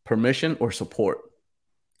permission or support?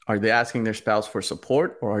 Are they asking their spouse for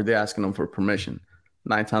support, or are they asking them for permission?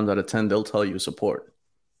 9 times out of 10, they'll tell you support.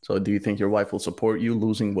 So do you think your wife will support you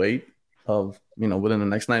losing weight within the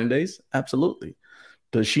next 90 days? Absolutely.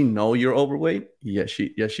 Does she know you're overweight? Yes,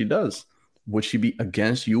 she does. Would she be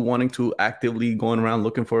against you wanting to actively going around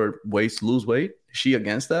looking for ways to lose weight? Is she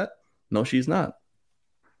against that? No, she's not.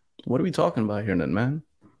 What are we talking about here then, man?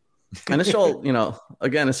 And it's all,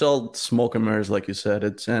 again, it's all smoke and mirrors, like you said.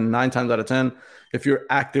 And 9 times out of 10, if you're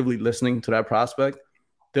actively listening to that prospect,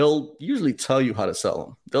 they'll usually tell you how to sell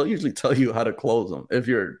them. They'll usually tell you how to close them if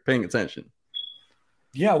you're paying attention.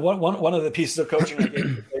 Yeah, one of the pieces of coaching I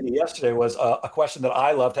gave yesterday was a question that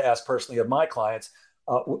I love to ask personally of my clients,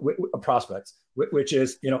 prospects, which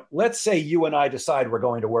is, let's say you and I decide we're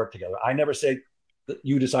going to work together. I never say that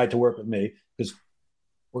you decide to work with me, because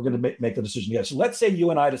we're going to make the decision together. So let's say you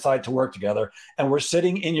and I decide to work together, and we're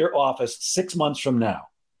sitting in your office 6 months from now.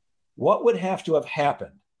 What would have to have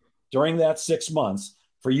happened during that 6 months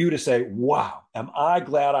for you to say, wow, am I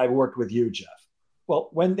glad I worked with you, Jeff? Well,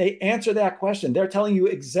 when they answer that question, they're telling you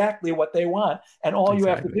exactly what they want. And all you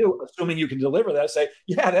have to do, assuming you can deliver that, is say,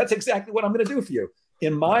 yeah, that's exactly what I'm going to do for you.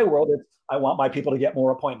 In my world, it's, I want my people to get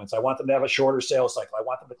more appointments. I want them to have a shorter sales cycle. I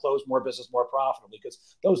want them to close more business more profitably, because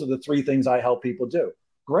those are the three things I help people do.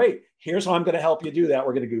 Great. Here's how I'm going to help you do that.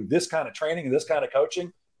 We're going to do this kind of training and this kind of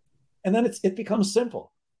coaching. And then it becomes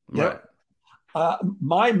simple. Right.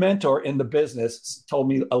 My mentor in the business told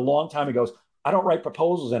me a long time ago, I don't write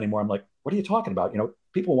proposals anymore. I'm like, what are you talking about?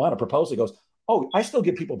 People want a proposal. He goes, oh, I still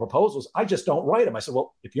give people proposals. I just don't write them. I said,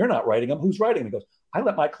 well, if you're not writing them, who's writing them? He goes, I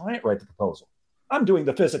let my client write the proposal. I'm doing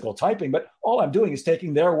the physical typing, but all I'm doing is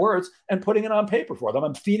taking their words and putting it on paper for them.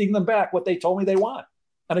 I'm feeding them back what they told me they want.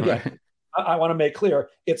 And again, right. I want to make clear,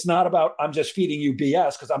 it's not about I'm just feeding you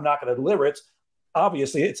BS because I'm not going to deliver it.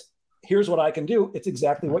 Obviously, it's here's what I can do. It's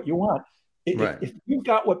exactly what you want. Right. If you've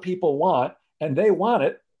got what people want and they want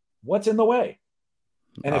it, what's in the way?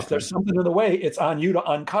 And if there's something in the way, it's on you to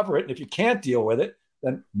uncover it. And if you can't deal with it,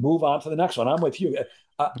 then move on to the next one. I'm with you.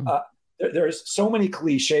 There's so many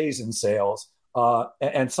cliches in sales,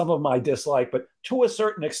 and some of them I dislike, but to a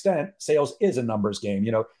certain extent, sales is a numbers game.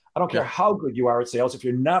 I don't care how good you are at sales. If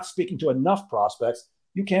you're not speaking to enough prospects,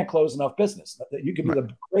 you can't close enough business. You can be the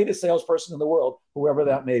greatest salesperson in the world, whoever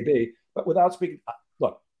that may be, but without speaking,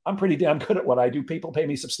 look, I'm pretty damn good at what I do. People pay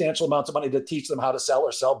me substantial amounts of money to teach them how to sell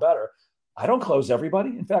or sell better. I don't close everybody.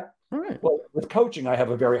 In fact, well, with coaching, I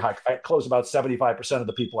have a very high, I close about 75% of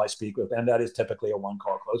the people I speak with, and that is typically a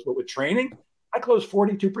one-call close. But with training, I close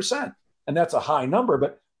 42%. And that's a high number,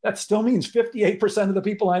 but that still means 58% of the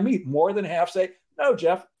people I meet, more than half say, no,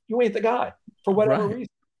 Jeff, you ain't the guy for whatever reason.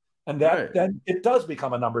 And that then it does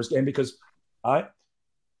become a numbers game, because I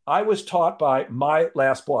was taught by my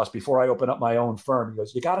last boss before I opened up my own firm. He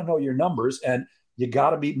goes, you got to know your numbers, and you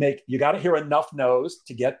got to hear enough no's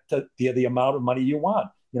to get to the amount of money you want.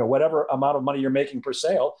 Whatever amount of money you're making per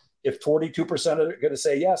sale, if 42% are going to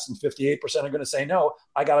say yes and 58% are going to say no,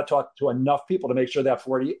 I got to talk to enough people to make sure that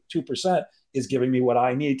 42% is giving me what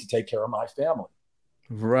I need to take care of my family.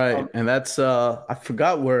 Right. And that's, I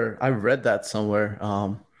forgot where I read that somewhere.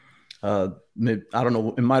 Maybe, I don't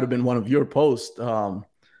know, it might've been one of your posts.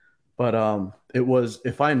 But it was,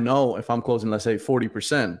 if I'm closing, let's say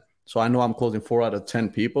 40%, so I know I'm closing 4 out of 10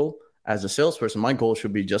 people. As a salesperson, my goal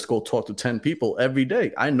should be just go talk to 10 people every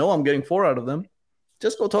day. I know I'm getting 4 out of them.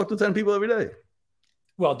 Just go talk to 10 people every day.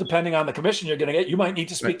 Well, depending on the commission you're going to get, you might need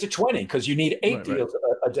to speak to 20 because you need 8 deals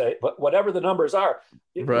a day. But whatever the numbers are,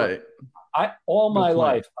 all my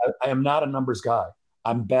life, I am not a numbers guy.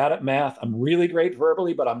 I'm bad at math. I'm really great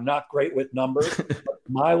verbally, but I'm not great with numbers.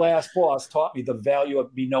 My last boss taught me the value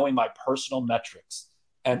of me knowing my personal metrics.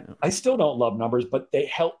 And I still don't love numbers, but they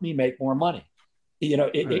help me make more money.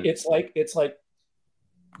 It's like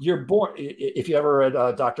you're born. If you ever read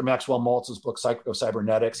Dr. Maxwell Maltz's book,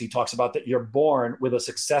 Psycho-Cybernetics, he talks about that you're born with a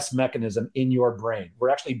success mechanism in your brain.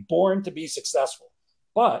 We're actually born to be successful,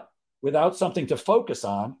 but without something to focus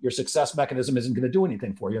on, your success mechanism isn't going to do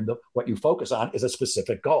anything for you. And what you focus on is a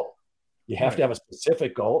specific goal. You have to have a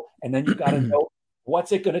specific goal, and then you've got to know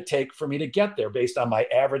what's it going to take for me to get there based on my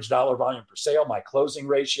average dollar volume per sale, my closing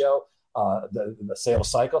ratio, the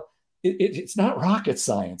sales cycle. It's not rocket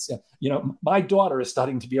science. My daughter is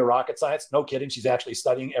studying to be a rocket scientist. No kidding. She's actually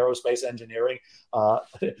studying aerospace engineering.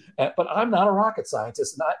 But I'm not a rocket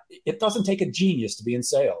scientist. It doesn't take a genius to be in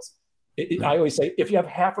sales. I always say, if you have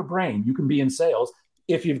half a brain, you can be in sales.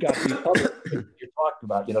 If you've got the other things you're talking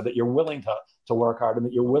about, that you're willing to work hard and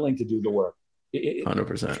that you're willing to do the work.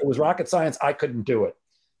 100%. If it was rocket science, I couldn't do it.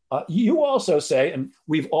 You also say, and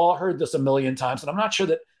we've all heard this a million times, and I'm not sure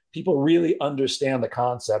that people really understand the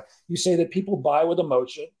concept. You say that people buy with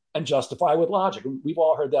emotion and justify with logic. We've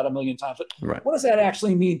all heard that a million times. But what does that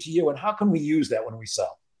actually mean to you, and how can we use that when we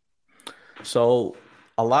sell? So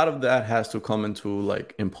a lot of that has to come into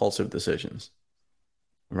like impulsive decisions,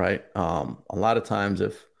 right? A lot of times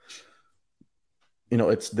if,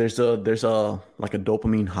 there's a like a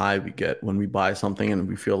dopamine high we get when we buy something and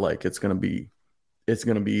we feel like it's going to be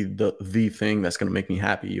the thing that's going to make me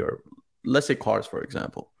happy. Or let's say cars, for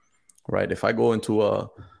example, right? If I go into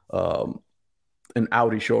an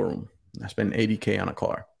Audi showroom, I spend $80K on a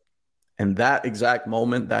car, and that exact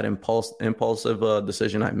moment, that impulsive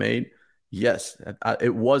decision I made, yes,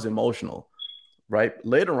 it was emotional, right?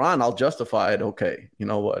 Later on, I'll justify it. Okay, you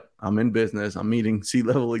know what? I'm in business. I'm meeting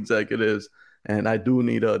C-level executives, and I do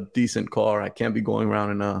need a decent car. I can't be going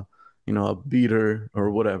around in a beater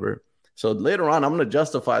or whatever. So later on, I'm going to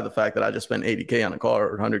justify the fact that I just spent $80K on a car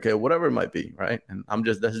or $100K, or whatever it might be, right? And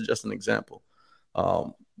this is just an example.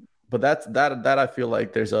 But that I feel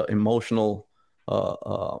like there's an emotional,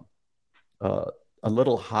 a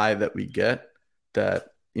little high that we get that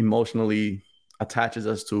emotionally attaches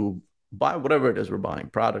us to buy whatever it is we're buying,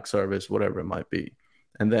 product, service, whatever it might be.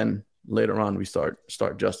 And then later on we start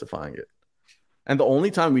justifying it. And the only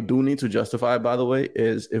time we do need to justify it, by the way,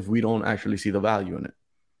 is if we don't actually see the value in it,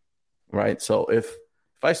 right? So if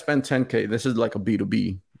I spend 10K, this is like a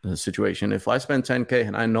B2B situation. If I spend 10K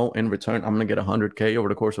and I know in return I'm going to get 100K over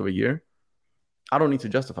the course of a year, I don't need to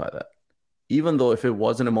justify that. Even though if it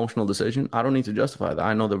was an emotional decision, I don't need to justify that.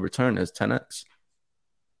 I know the return is 10x.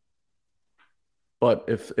 But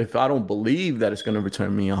if I don't believe that it's going to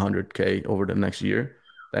return me 100K over the next year,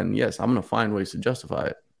 then yes, I'm going to find ways to justify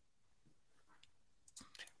it.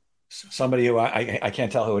 Somebody who I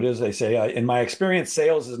can't tell who it is, they say, in my experience,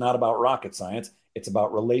 sales is not about rocket science. It's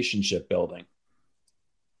about relationship building.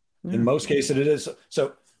 Yeah. In most cases, it is.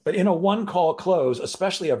 So, but in a one-call close,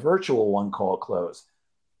 especially a virtual one-call close,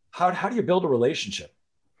 how do you build a relationship?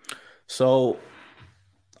 So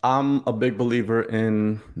I'm a big believer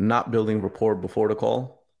in not building rapport before the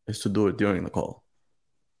call, is to do it during the call.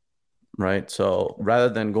 Right. So rather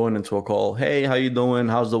than going into a call, hey, how you doing?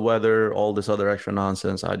 How's the weather? All this other extra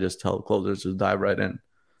nonsense, I just tell closers to dive right in.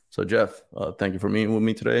 So Jeff, thank you for meeting with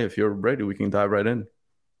me today. If you're ready, we can dive right in.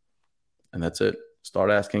 And that's it.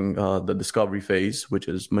 Start asking the discovery phase, which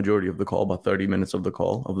is majority of the call, about 30 minutes of the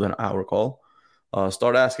call, of an hour call.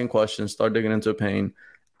 Start asking questions, start digging into pain.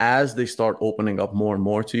 As they start opening up more and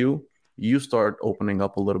more to you, you start opening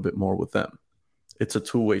up a little bit more with them. It's a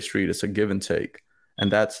two-way street. It's a give and take.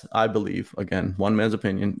 And that's, I believe, again, one man's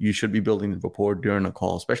opinion, you should be building rapport during a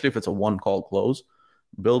call, especially if it's a one-call close.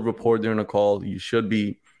 Build rapport during a call. There should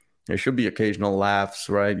be occasional laughs,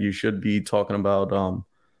 right? You should be talking about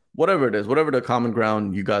whatever it is, whatever the common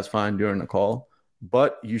ground you guys find during the call.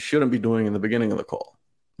 But you shouldn't be doing in the beginning of the call,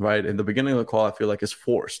 right? In the beginning of the call, I feel like it's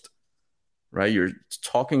forced, right? You're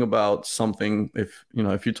talking about something. If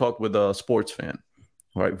you talk with a sports fan,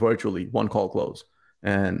 right, virtually, one call close,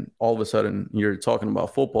 and all of a sudden you're talking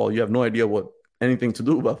about football, you have no idea what anything to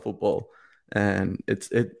do about football. And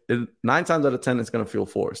it 9 times out of 10, it's going to feel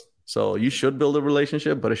forced. So you should build a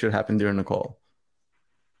relationship, but it should happen during the call.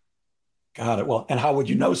 Got it. Well, and how would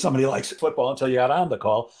you know somebody likes football until you got on the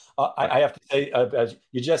call? I have to say, as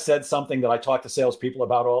you just said something that I talk to salespeople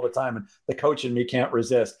about all the time, and the coach in me can't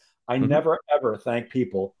resist. I never, ever thank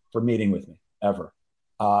people for meeting with me, ever.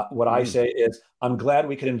 What I say is, I'm glad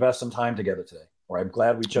we could invest some time together today. Or I'm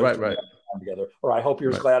glad we chose to invest time together. Or I hope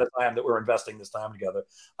you're as glad as I am that we're investing this time together.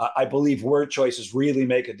 I believe word choices really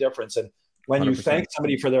make a difference. And when 100%. You thank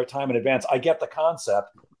somebody for their time in advance, I get the concept,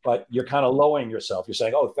 but you're kind of lowering yourself. You're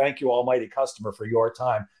saying, oh, thank you, almighty customer, for your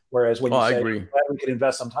time. Whereas when you say, I'm glad we could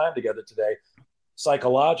invest some time together today,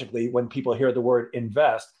 psychologically, when people hear the word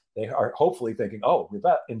invest, they are hopefully thinking, oh,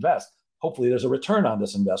 invest. Hopefully there's a return on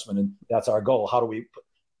this investment. And that's our goal. How do we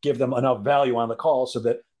give them enough value on the call so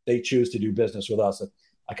that they choose to do business with us?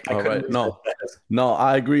 All right. No,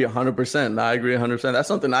 I agree 100%. I agree 100%. That's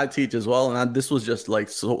something I teach as well. And this was just like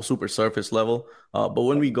super surface level. But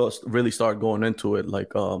when we really start going into it,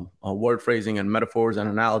 like word phrasing and metaphors and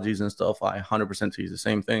analogies and stuff, I 100% teach the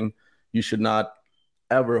same thing. You should not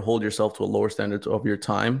ever hold yourself to a lower standard of your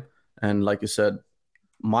time. And like you said,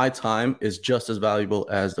 my time is just as valuable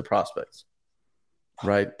as the prospect's,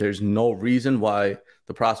 right? There's no reason why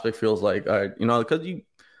the prospect feels like, all right, because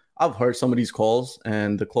I've heard some of these calls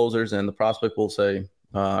and the closers and the prospect will say,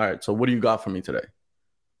 all right, so what do you got for me today?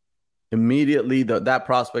 Immediately, that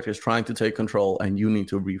prospect is trying to take control and you need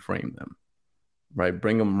to reframe them, right?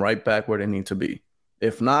 Bring them right back where they need to be.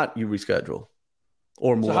 If not, you reschedule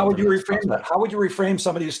or move on. So how would you reframe that? How would you reframe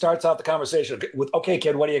somebody who starts out the conversation with, okay,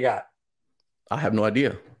 kid, what do you got? I have no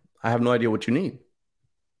idea. I have no idea what you need.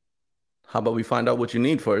 How about we find out what you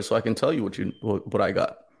need first so I can tell you what I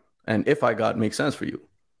got. And if I got makes sense for you.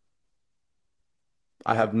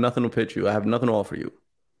 I have nothing to pitch you. I have nothing to offer you.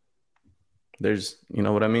 There's, you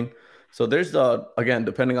know what I mean? So there's again,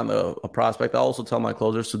 depending on the prospect, I also tell my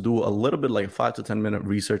closers to do a little bit like 5 to 10 minute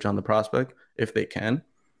research on the prospect if they can.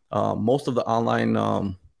 Most of the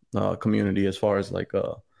online community, as far as like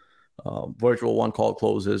virtual one call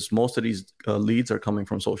closes, most of these leads are coming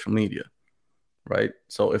from social media, right?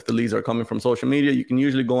 So if the leads are coming from social media, you can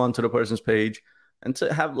usually go onto the person's page and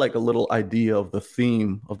to have like a little idea of the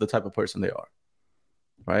theme of the type of person they are.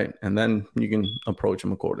 Right. And then you can approach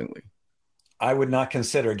them accordingly. I would not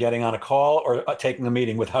consider getting on a call or taking a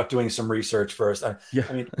meeting without doing some research first. I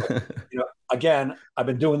mean, again, I've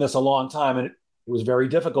been doing this a long time and it was very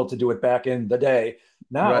difficult to do it back in the day.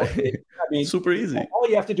 Now, super easy. All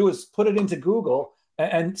you have to do is put it into Google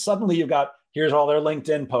and suddenly you've got, here's all their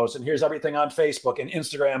LinkedIn posts and here's everything on Facebook and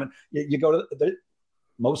Instagram. And you go to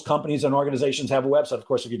most companies and organizations have a website. Of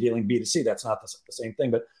course, if you're dealing B2C, that's not the same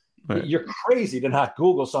thing, but you're crazy to not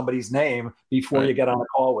Google somebody's name before you get on a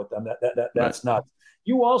call with them. That's nuts.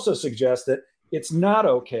 You also suggest that it's not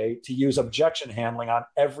okay to use objection handling on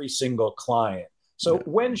every single client. So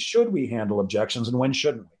when should we handle objections and when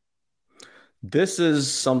shouldn't we? This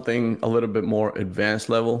is something a little bit more advanced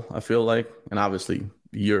level, I feel like. And obviously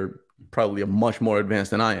you're probably a much more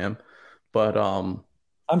advanced than I am, but I'm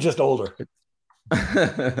just older.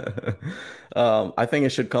 I think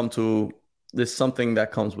it should come to this something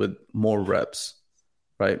that comes with more reps,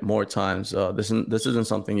 right? More times. This isn't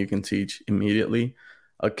something you can teach immediately.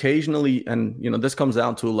 Occasionally, and this comes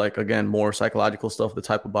down to, like, again, more psychological stuff, the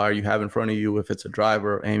type of buyer you have in front of you, if it's a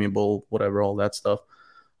driver, amiable, whatever, all that stuff.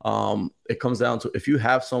 It comes down to, if you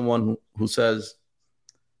have someone who says,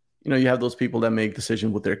 you have those people that make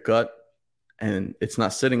decisions with their gut and it's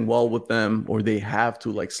not sitting well with them, or they have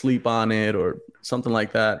to like sleep on it or something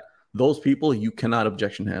like that. Those people you cannot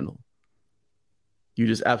objection handle. You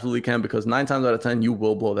just absolutely can, because 9 times out of 10, you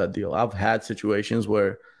will blow that deal. I've had situations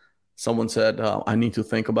where someone said, I need to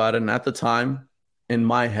think about it. And at the time, in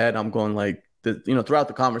my head, I'm going like, throughout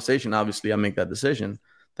the conversation, obviously I make that decision.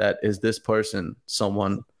 That is this person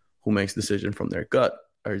someone who makes decision from their gut?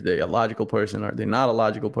 Are they a logical person? Are they not a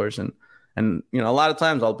logical person? And, a lot of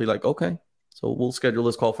times I'll be like, okay, so we'll schedule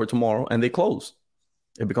this call for tomorrow, and they close.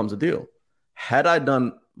 It becomes a deal. Had I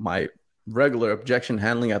done my regular objection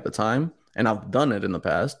handling at the time, and I've done it in the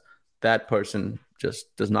past, that person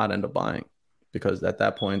just does not end up buying, because at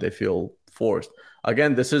that point they feel forced.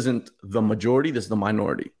 Again, this isn't the majority, this is the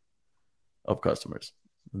minority of customers.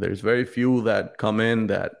 There's very few that come in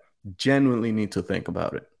that genuinely need to think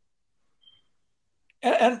about it.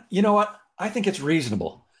 And you know what? I think it's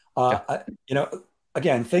reasonable.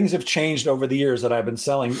 Again, things have changed over the years that I've been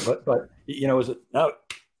selling, but is it now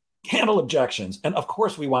handle objections? And of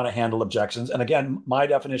course we want to handle objections. And again, my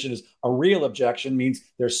definition is a real objection means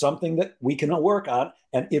there's something that we can work on.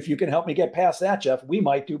 And if you can help me get past that, Jeff, we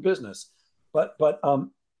might do business. But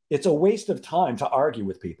it's a waste of time to argue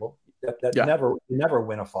with people that never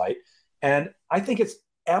win a fight. And I think it's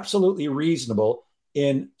absolutely reasonable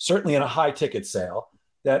certainly in a high ticket sale,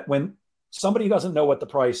 that when somebody doesn't know what the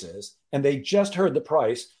price is and they just heard the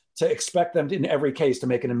price, to expect them to, in every case, to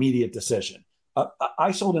make an immediate decision.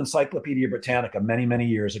 I sold Encyclopedia Britannica many, many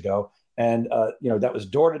years ago. And, that was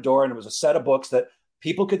door to door. And it was a set of books that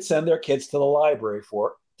people could send their kids to the library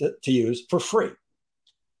to use for free.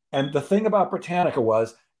 And the thing about Britannica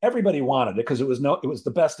was everybody wanted it because it was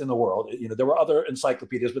the best in the world. There were other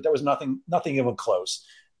encyclopedias, but there was nothing even close.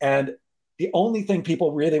 And the only thing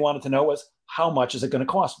people really wanted to know was, how much is it going to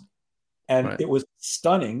cost me? And It was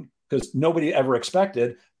stunning, because nobody ever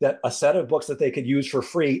expected that a set of books that they could use for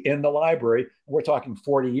free in the library, we're talking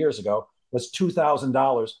 40 years ago, was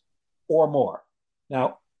 $2,000 or more.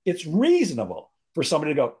 Now, it's reasonable for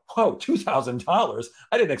somebody to go, whoa, $2,000?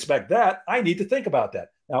 I didn't expect that. I need to think about that.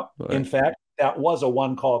 Now, in fact, that was a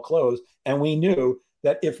one-call close. And we knew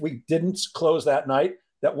that if we didn't close that night,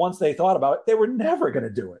 that once they thought about it, they were never going to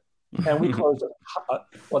do it. And we closed,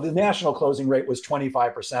 the national closing rate was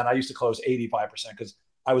 25%. I used to close 85% because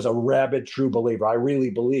I was a rabid true believer. I really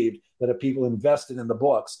believed that if people invested in the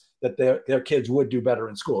books, that their kids would do better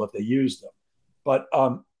in school if they used them. But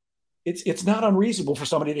it's not unreasonable for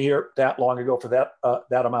somebody to hear that long ago for that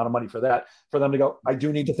amount of money for them to go, I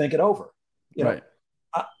do need to think it over. The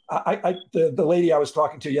lady I was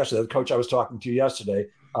talking to yesterday, the coach I was talking to yesterday,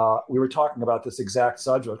 we were talking about this exact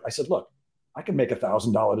subject. I said, look, I can make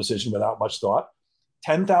 $1,000 decision without much thought.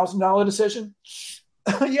 $10,000 decision?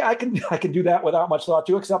 Yeah, I can do that without much thought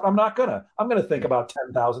too, except I'm going to think about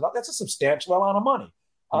 $10,000. That's a substantial amount of money.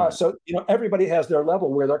 So, everybody has their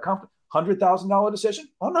level where they're comfortable. $100,000 decision?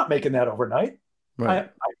 I'm not making that overnight. Right.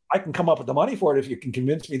 I can come up with the money for it if you can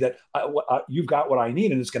convince me that you've got what I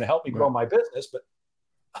need and it's going to help me grow my business. But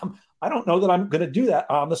I don't know that I'm going to do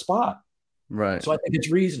that on the spot. Right. So I think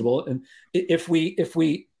it's reasonable. And if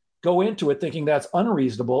we go into it thinking that's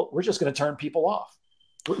unreasonable, we're just going to turn people off.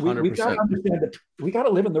 We've got to understand that we got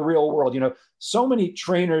to live in the real world. So many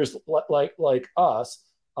trainers like us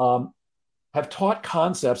have taught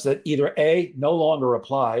concepts that either A, no longer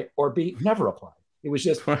apply, or B, never apply. It was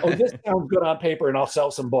just, this sounds good on paper, and I'll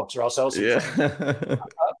sell some books or I'll sell some.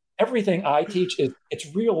 Everything I teach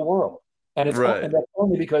it's real world, and and that's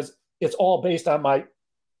only because it's all based on my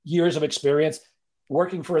years of experience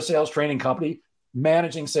working for a sales training company,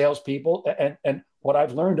 managing salespeople, and what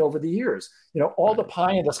I've learned over the years. All the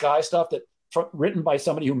pie in the sky stuff written by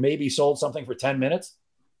somebody who maybe sold something for 10 minutes.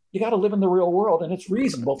 You got to live in the real world, and it's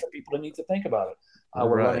reasonable for people to need to think about it.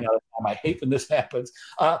 We're running out of time. I hate when this happens.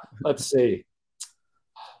 Let's see.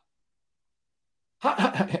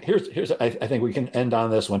 Here's. I think we can end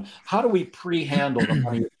on this one. How do we pre-handle the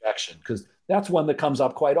money objection? Because that's one that comes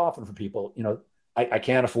up quite often for people. I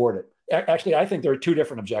can't afford it. Actually, I think there are two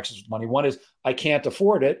different objections with money. One is I can't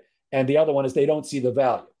afford it, and the other one is they don't see the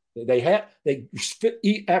value. They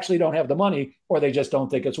actually don't have the money, or they just don't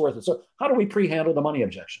think it's worth it. So how do we pre-handle the money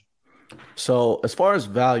objection? So as far as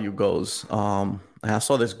value goes, I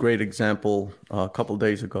saw this great example a couple of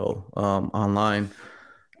days ago online,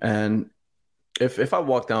 and if I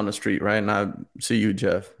walk down the street, right, and I see you,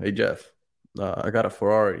 Jeff, hey Jeff, I got a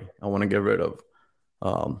Ferrari I want to get rid of.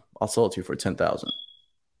 I'll sell it to you for 10,000.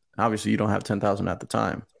 Obviously, you don't have 10,000 at the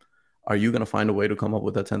time. Are you going to find a way to come up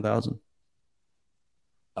with that 10,000?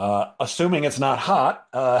 Assuming it's not hot.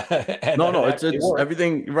 No, it's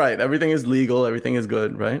everything right. Everything is legal. Everything is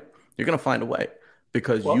good, right? You're going to find a way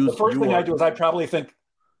because the first thing I do is I probably think,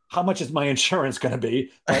 how much is my insurance going to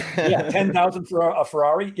be? But yeah, 10,000 for a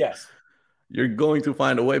Ferrari. Yes. You're going to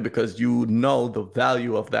find a way because you know the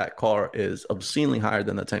value of that car is obscenely higher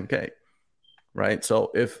than the 10K, right?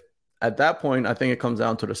 So if at that point, I think it comes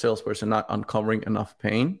down to the salesperson not uncovering enough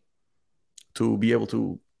pain to be able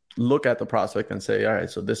to look at the prospect and say, all right,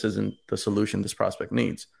 so this isn't the solution this prospect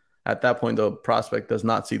needs. At that point, the prospect does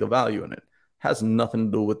not see the value in it. Has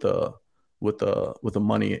nothing to do with the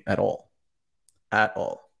money at all,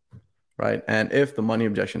 right? And if the money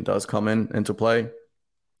objection does come into play,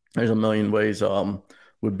 there's a million ways.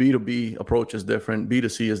 With B2B, approach is different.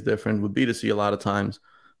 B2C is different. With B2C, a lot of times,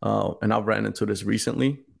 and I've ran into this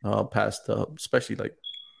recently, past especially like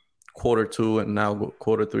Q2 and now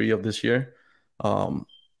Q3 of this year.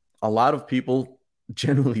 A lot of people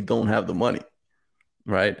genuinely don't have the money,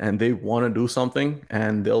 right? And they want to do something,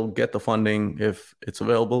 and they'll get the funding if it's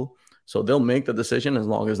available. So they'll make the decision as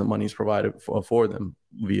long as the money is provided for them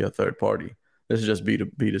via third party. This is just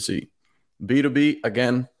B2C. B2B,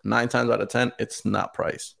 again, 9 times out of 10, it's not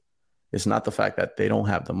price. It's not the fact that they don't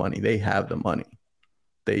have the money. They have the money.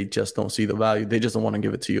 They just don't see the value. They just don't want to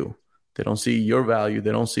give it to you. They don't see your value.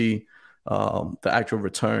 They don't see the actual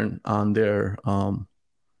return on their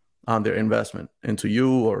investment into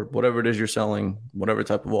you or whatever it is you're selling, whatever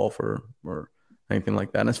type of offer or anything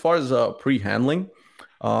like that. And as far as pre-handling,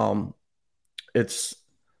 there's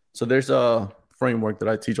a framework that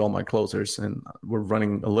I teach all my closers, and we're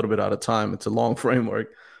running a little bit out of time. It's a long framework,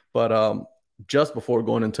 but just before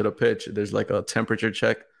going into the pitch, there's like a temperature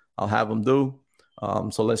check I'll have them do.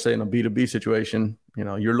 So let's say in a B2B situation,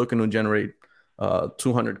 you're looking to generate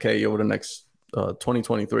 200K over the next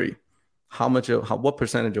 2023. What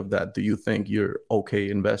percentage of that do you think you're okay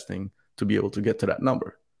investing to be able to get to that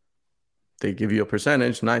number? They give you a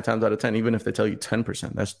percentage 9 times out of 10, even if they tell you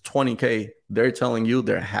 10%, that's 20K. They're telling you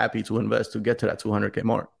they're happy to invest to get to that 200K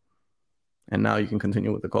mark. And now you can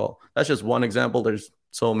continue with the call. That's just one example. There's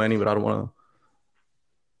so many, but I don't want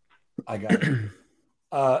to. I got it.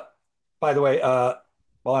 By the way,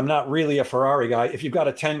 well, I'm not really a Ferrari guy. If you've got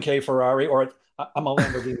a 10K Ferrari, or I'm a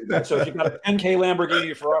Lamborghini guy. So if you've got a 10K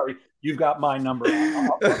Lamborghini Ferrari, you've got my number.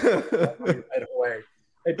 I'll right away.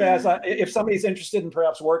 Hey, Baaz, if somebody's interested in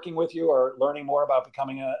perhaps working with you or learning more about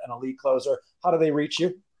becoming an elite closer, how do they reach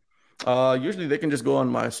you? Usually they can just go on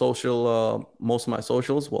my social, most of my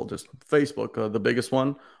socials. Well, just Facebook, the biggest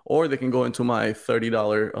one, or they can go into my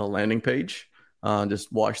 $30 landing page.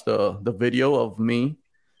 Just watch the video of me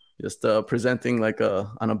just presenting like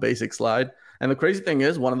on a basic slide. And the crazy thing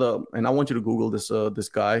is, and I want you to Google this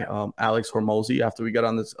guy, Alex Hormozy, after we get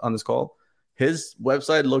on this call. His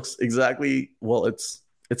website looks exactly, well, it's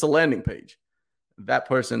a landing page. That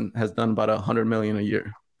person has done about 100 million a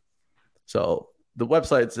year. So the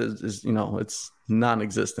website is it's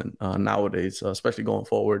non-existent nowadays, especially going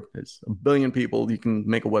forward. It's 1 billion people. You can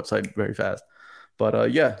make a website very fast. But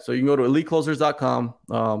so you can go to eliteclosers.com,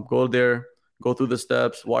 go there, go through the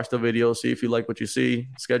steps, watch the video, see if you like what you see,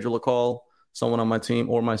 schedule a call. Someone on my team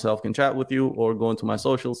or myself can chat with you, or go into my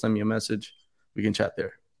social, send me a message. We can chat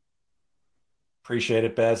there. Appreciate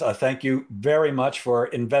it, Baaz. Thank you very much for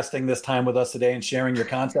investing this time with us today and sharing your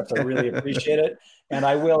concepts. I really appreciate it. And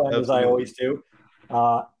I will end as I always do.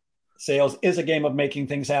 Sales is a game of making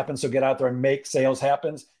things happen. So get out there and make sales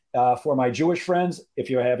happen. For my Jewish friends, if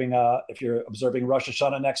you're observing Rosh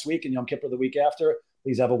Hashanah next week and Yom Kippur the week after,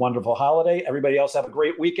 please have a wonderful holiday. Everybody else have a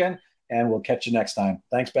great weekend, and we'll catch you next time.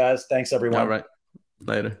 Thanks, Baaz. Thanks, everyone. All right.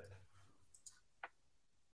 Later.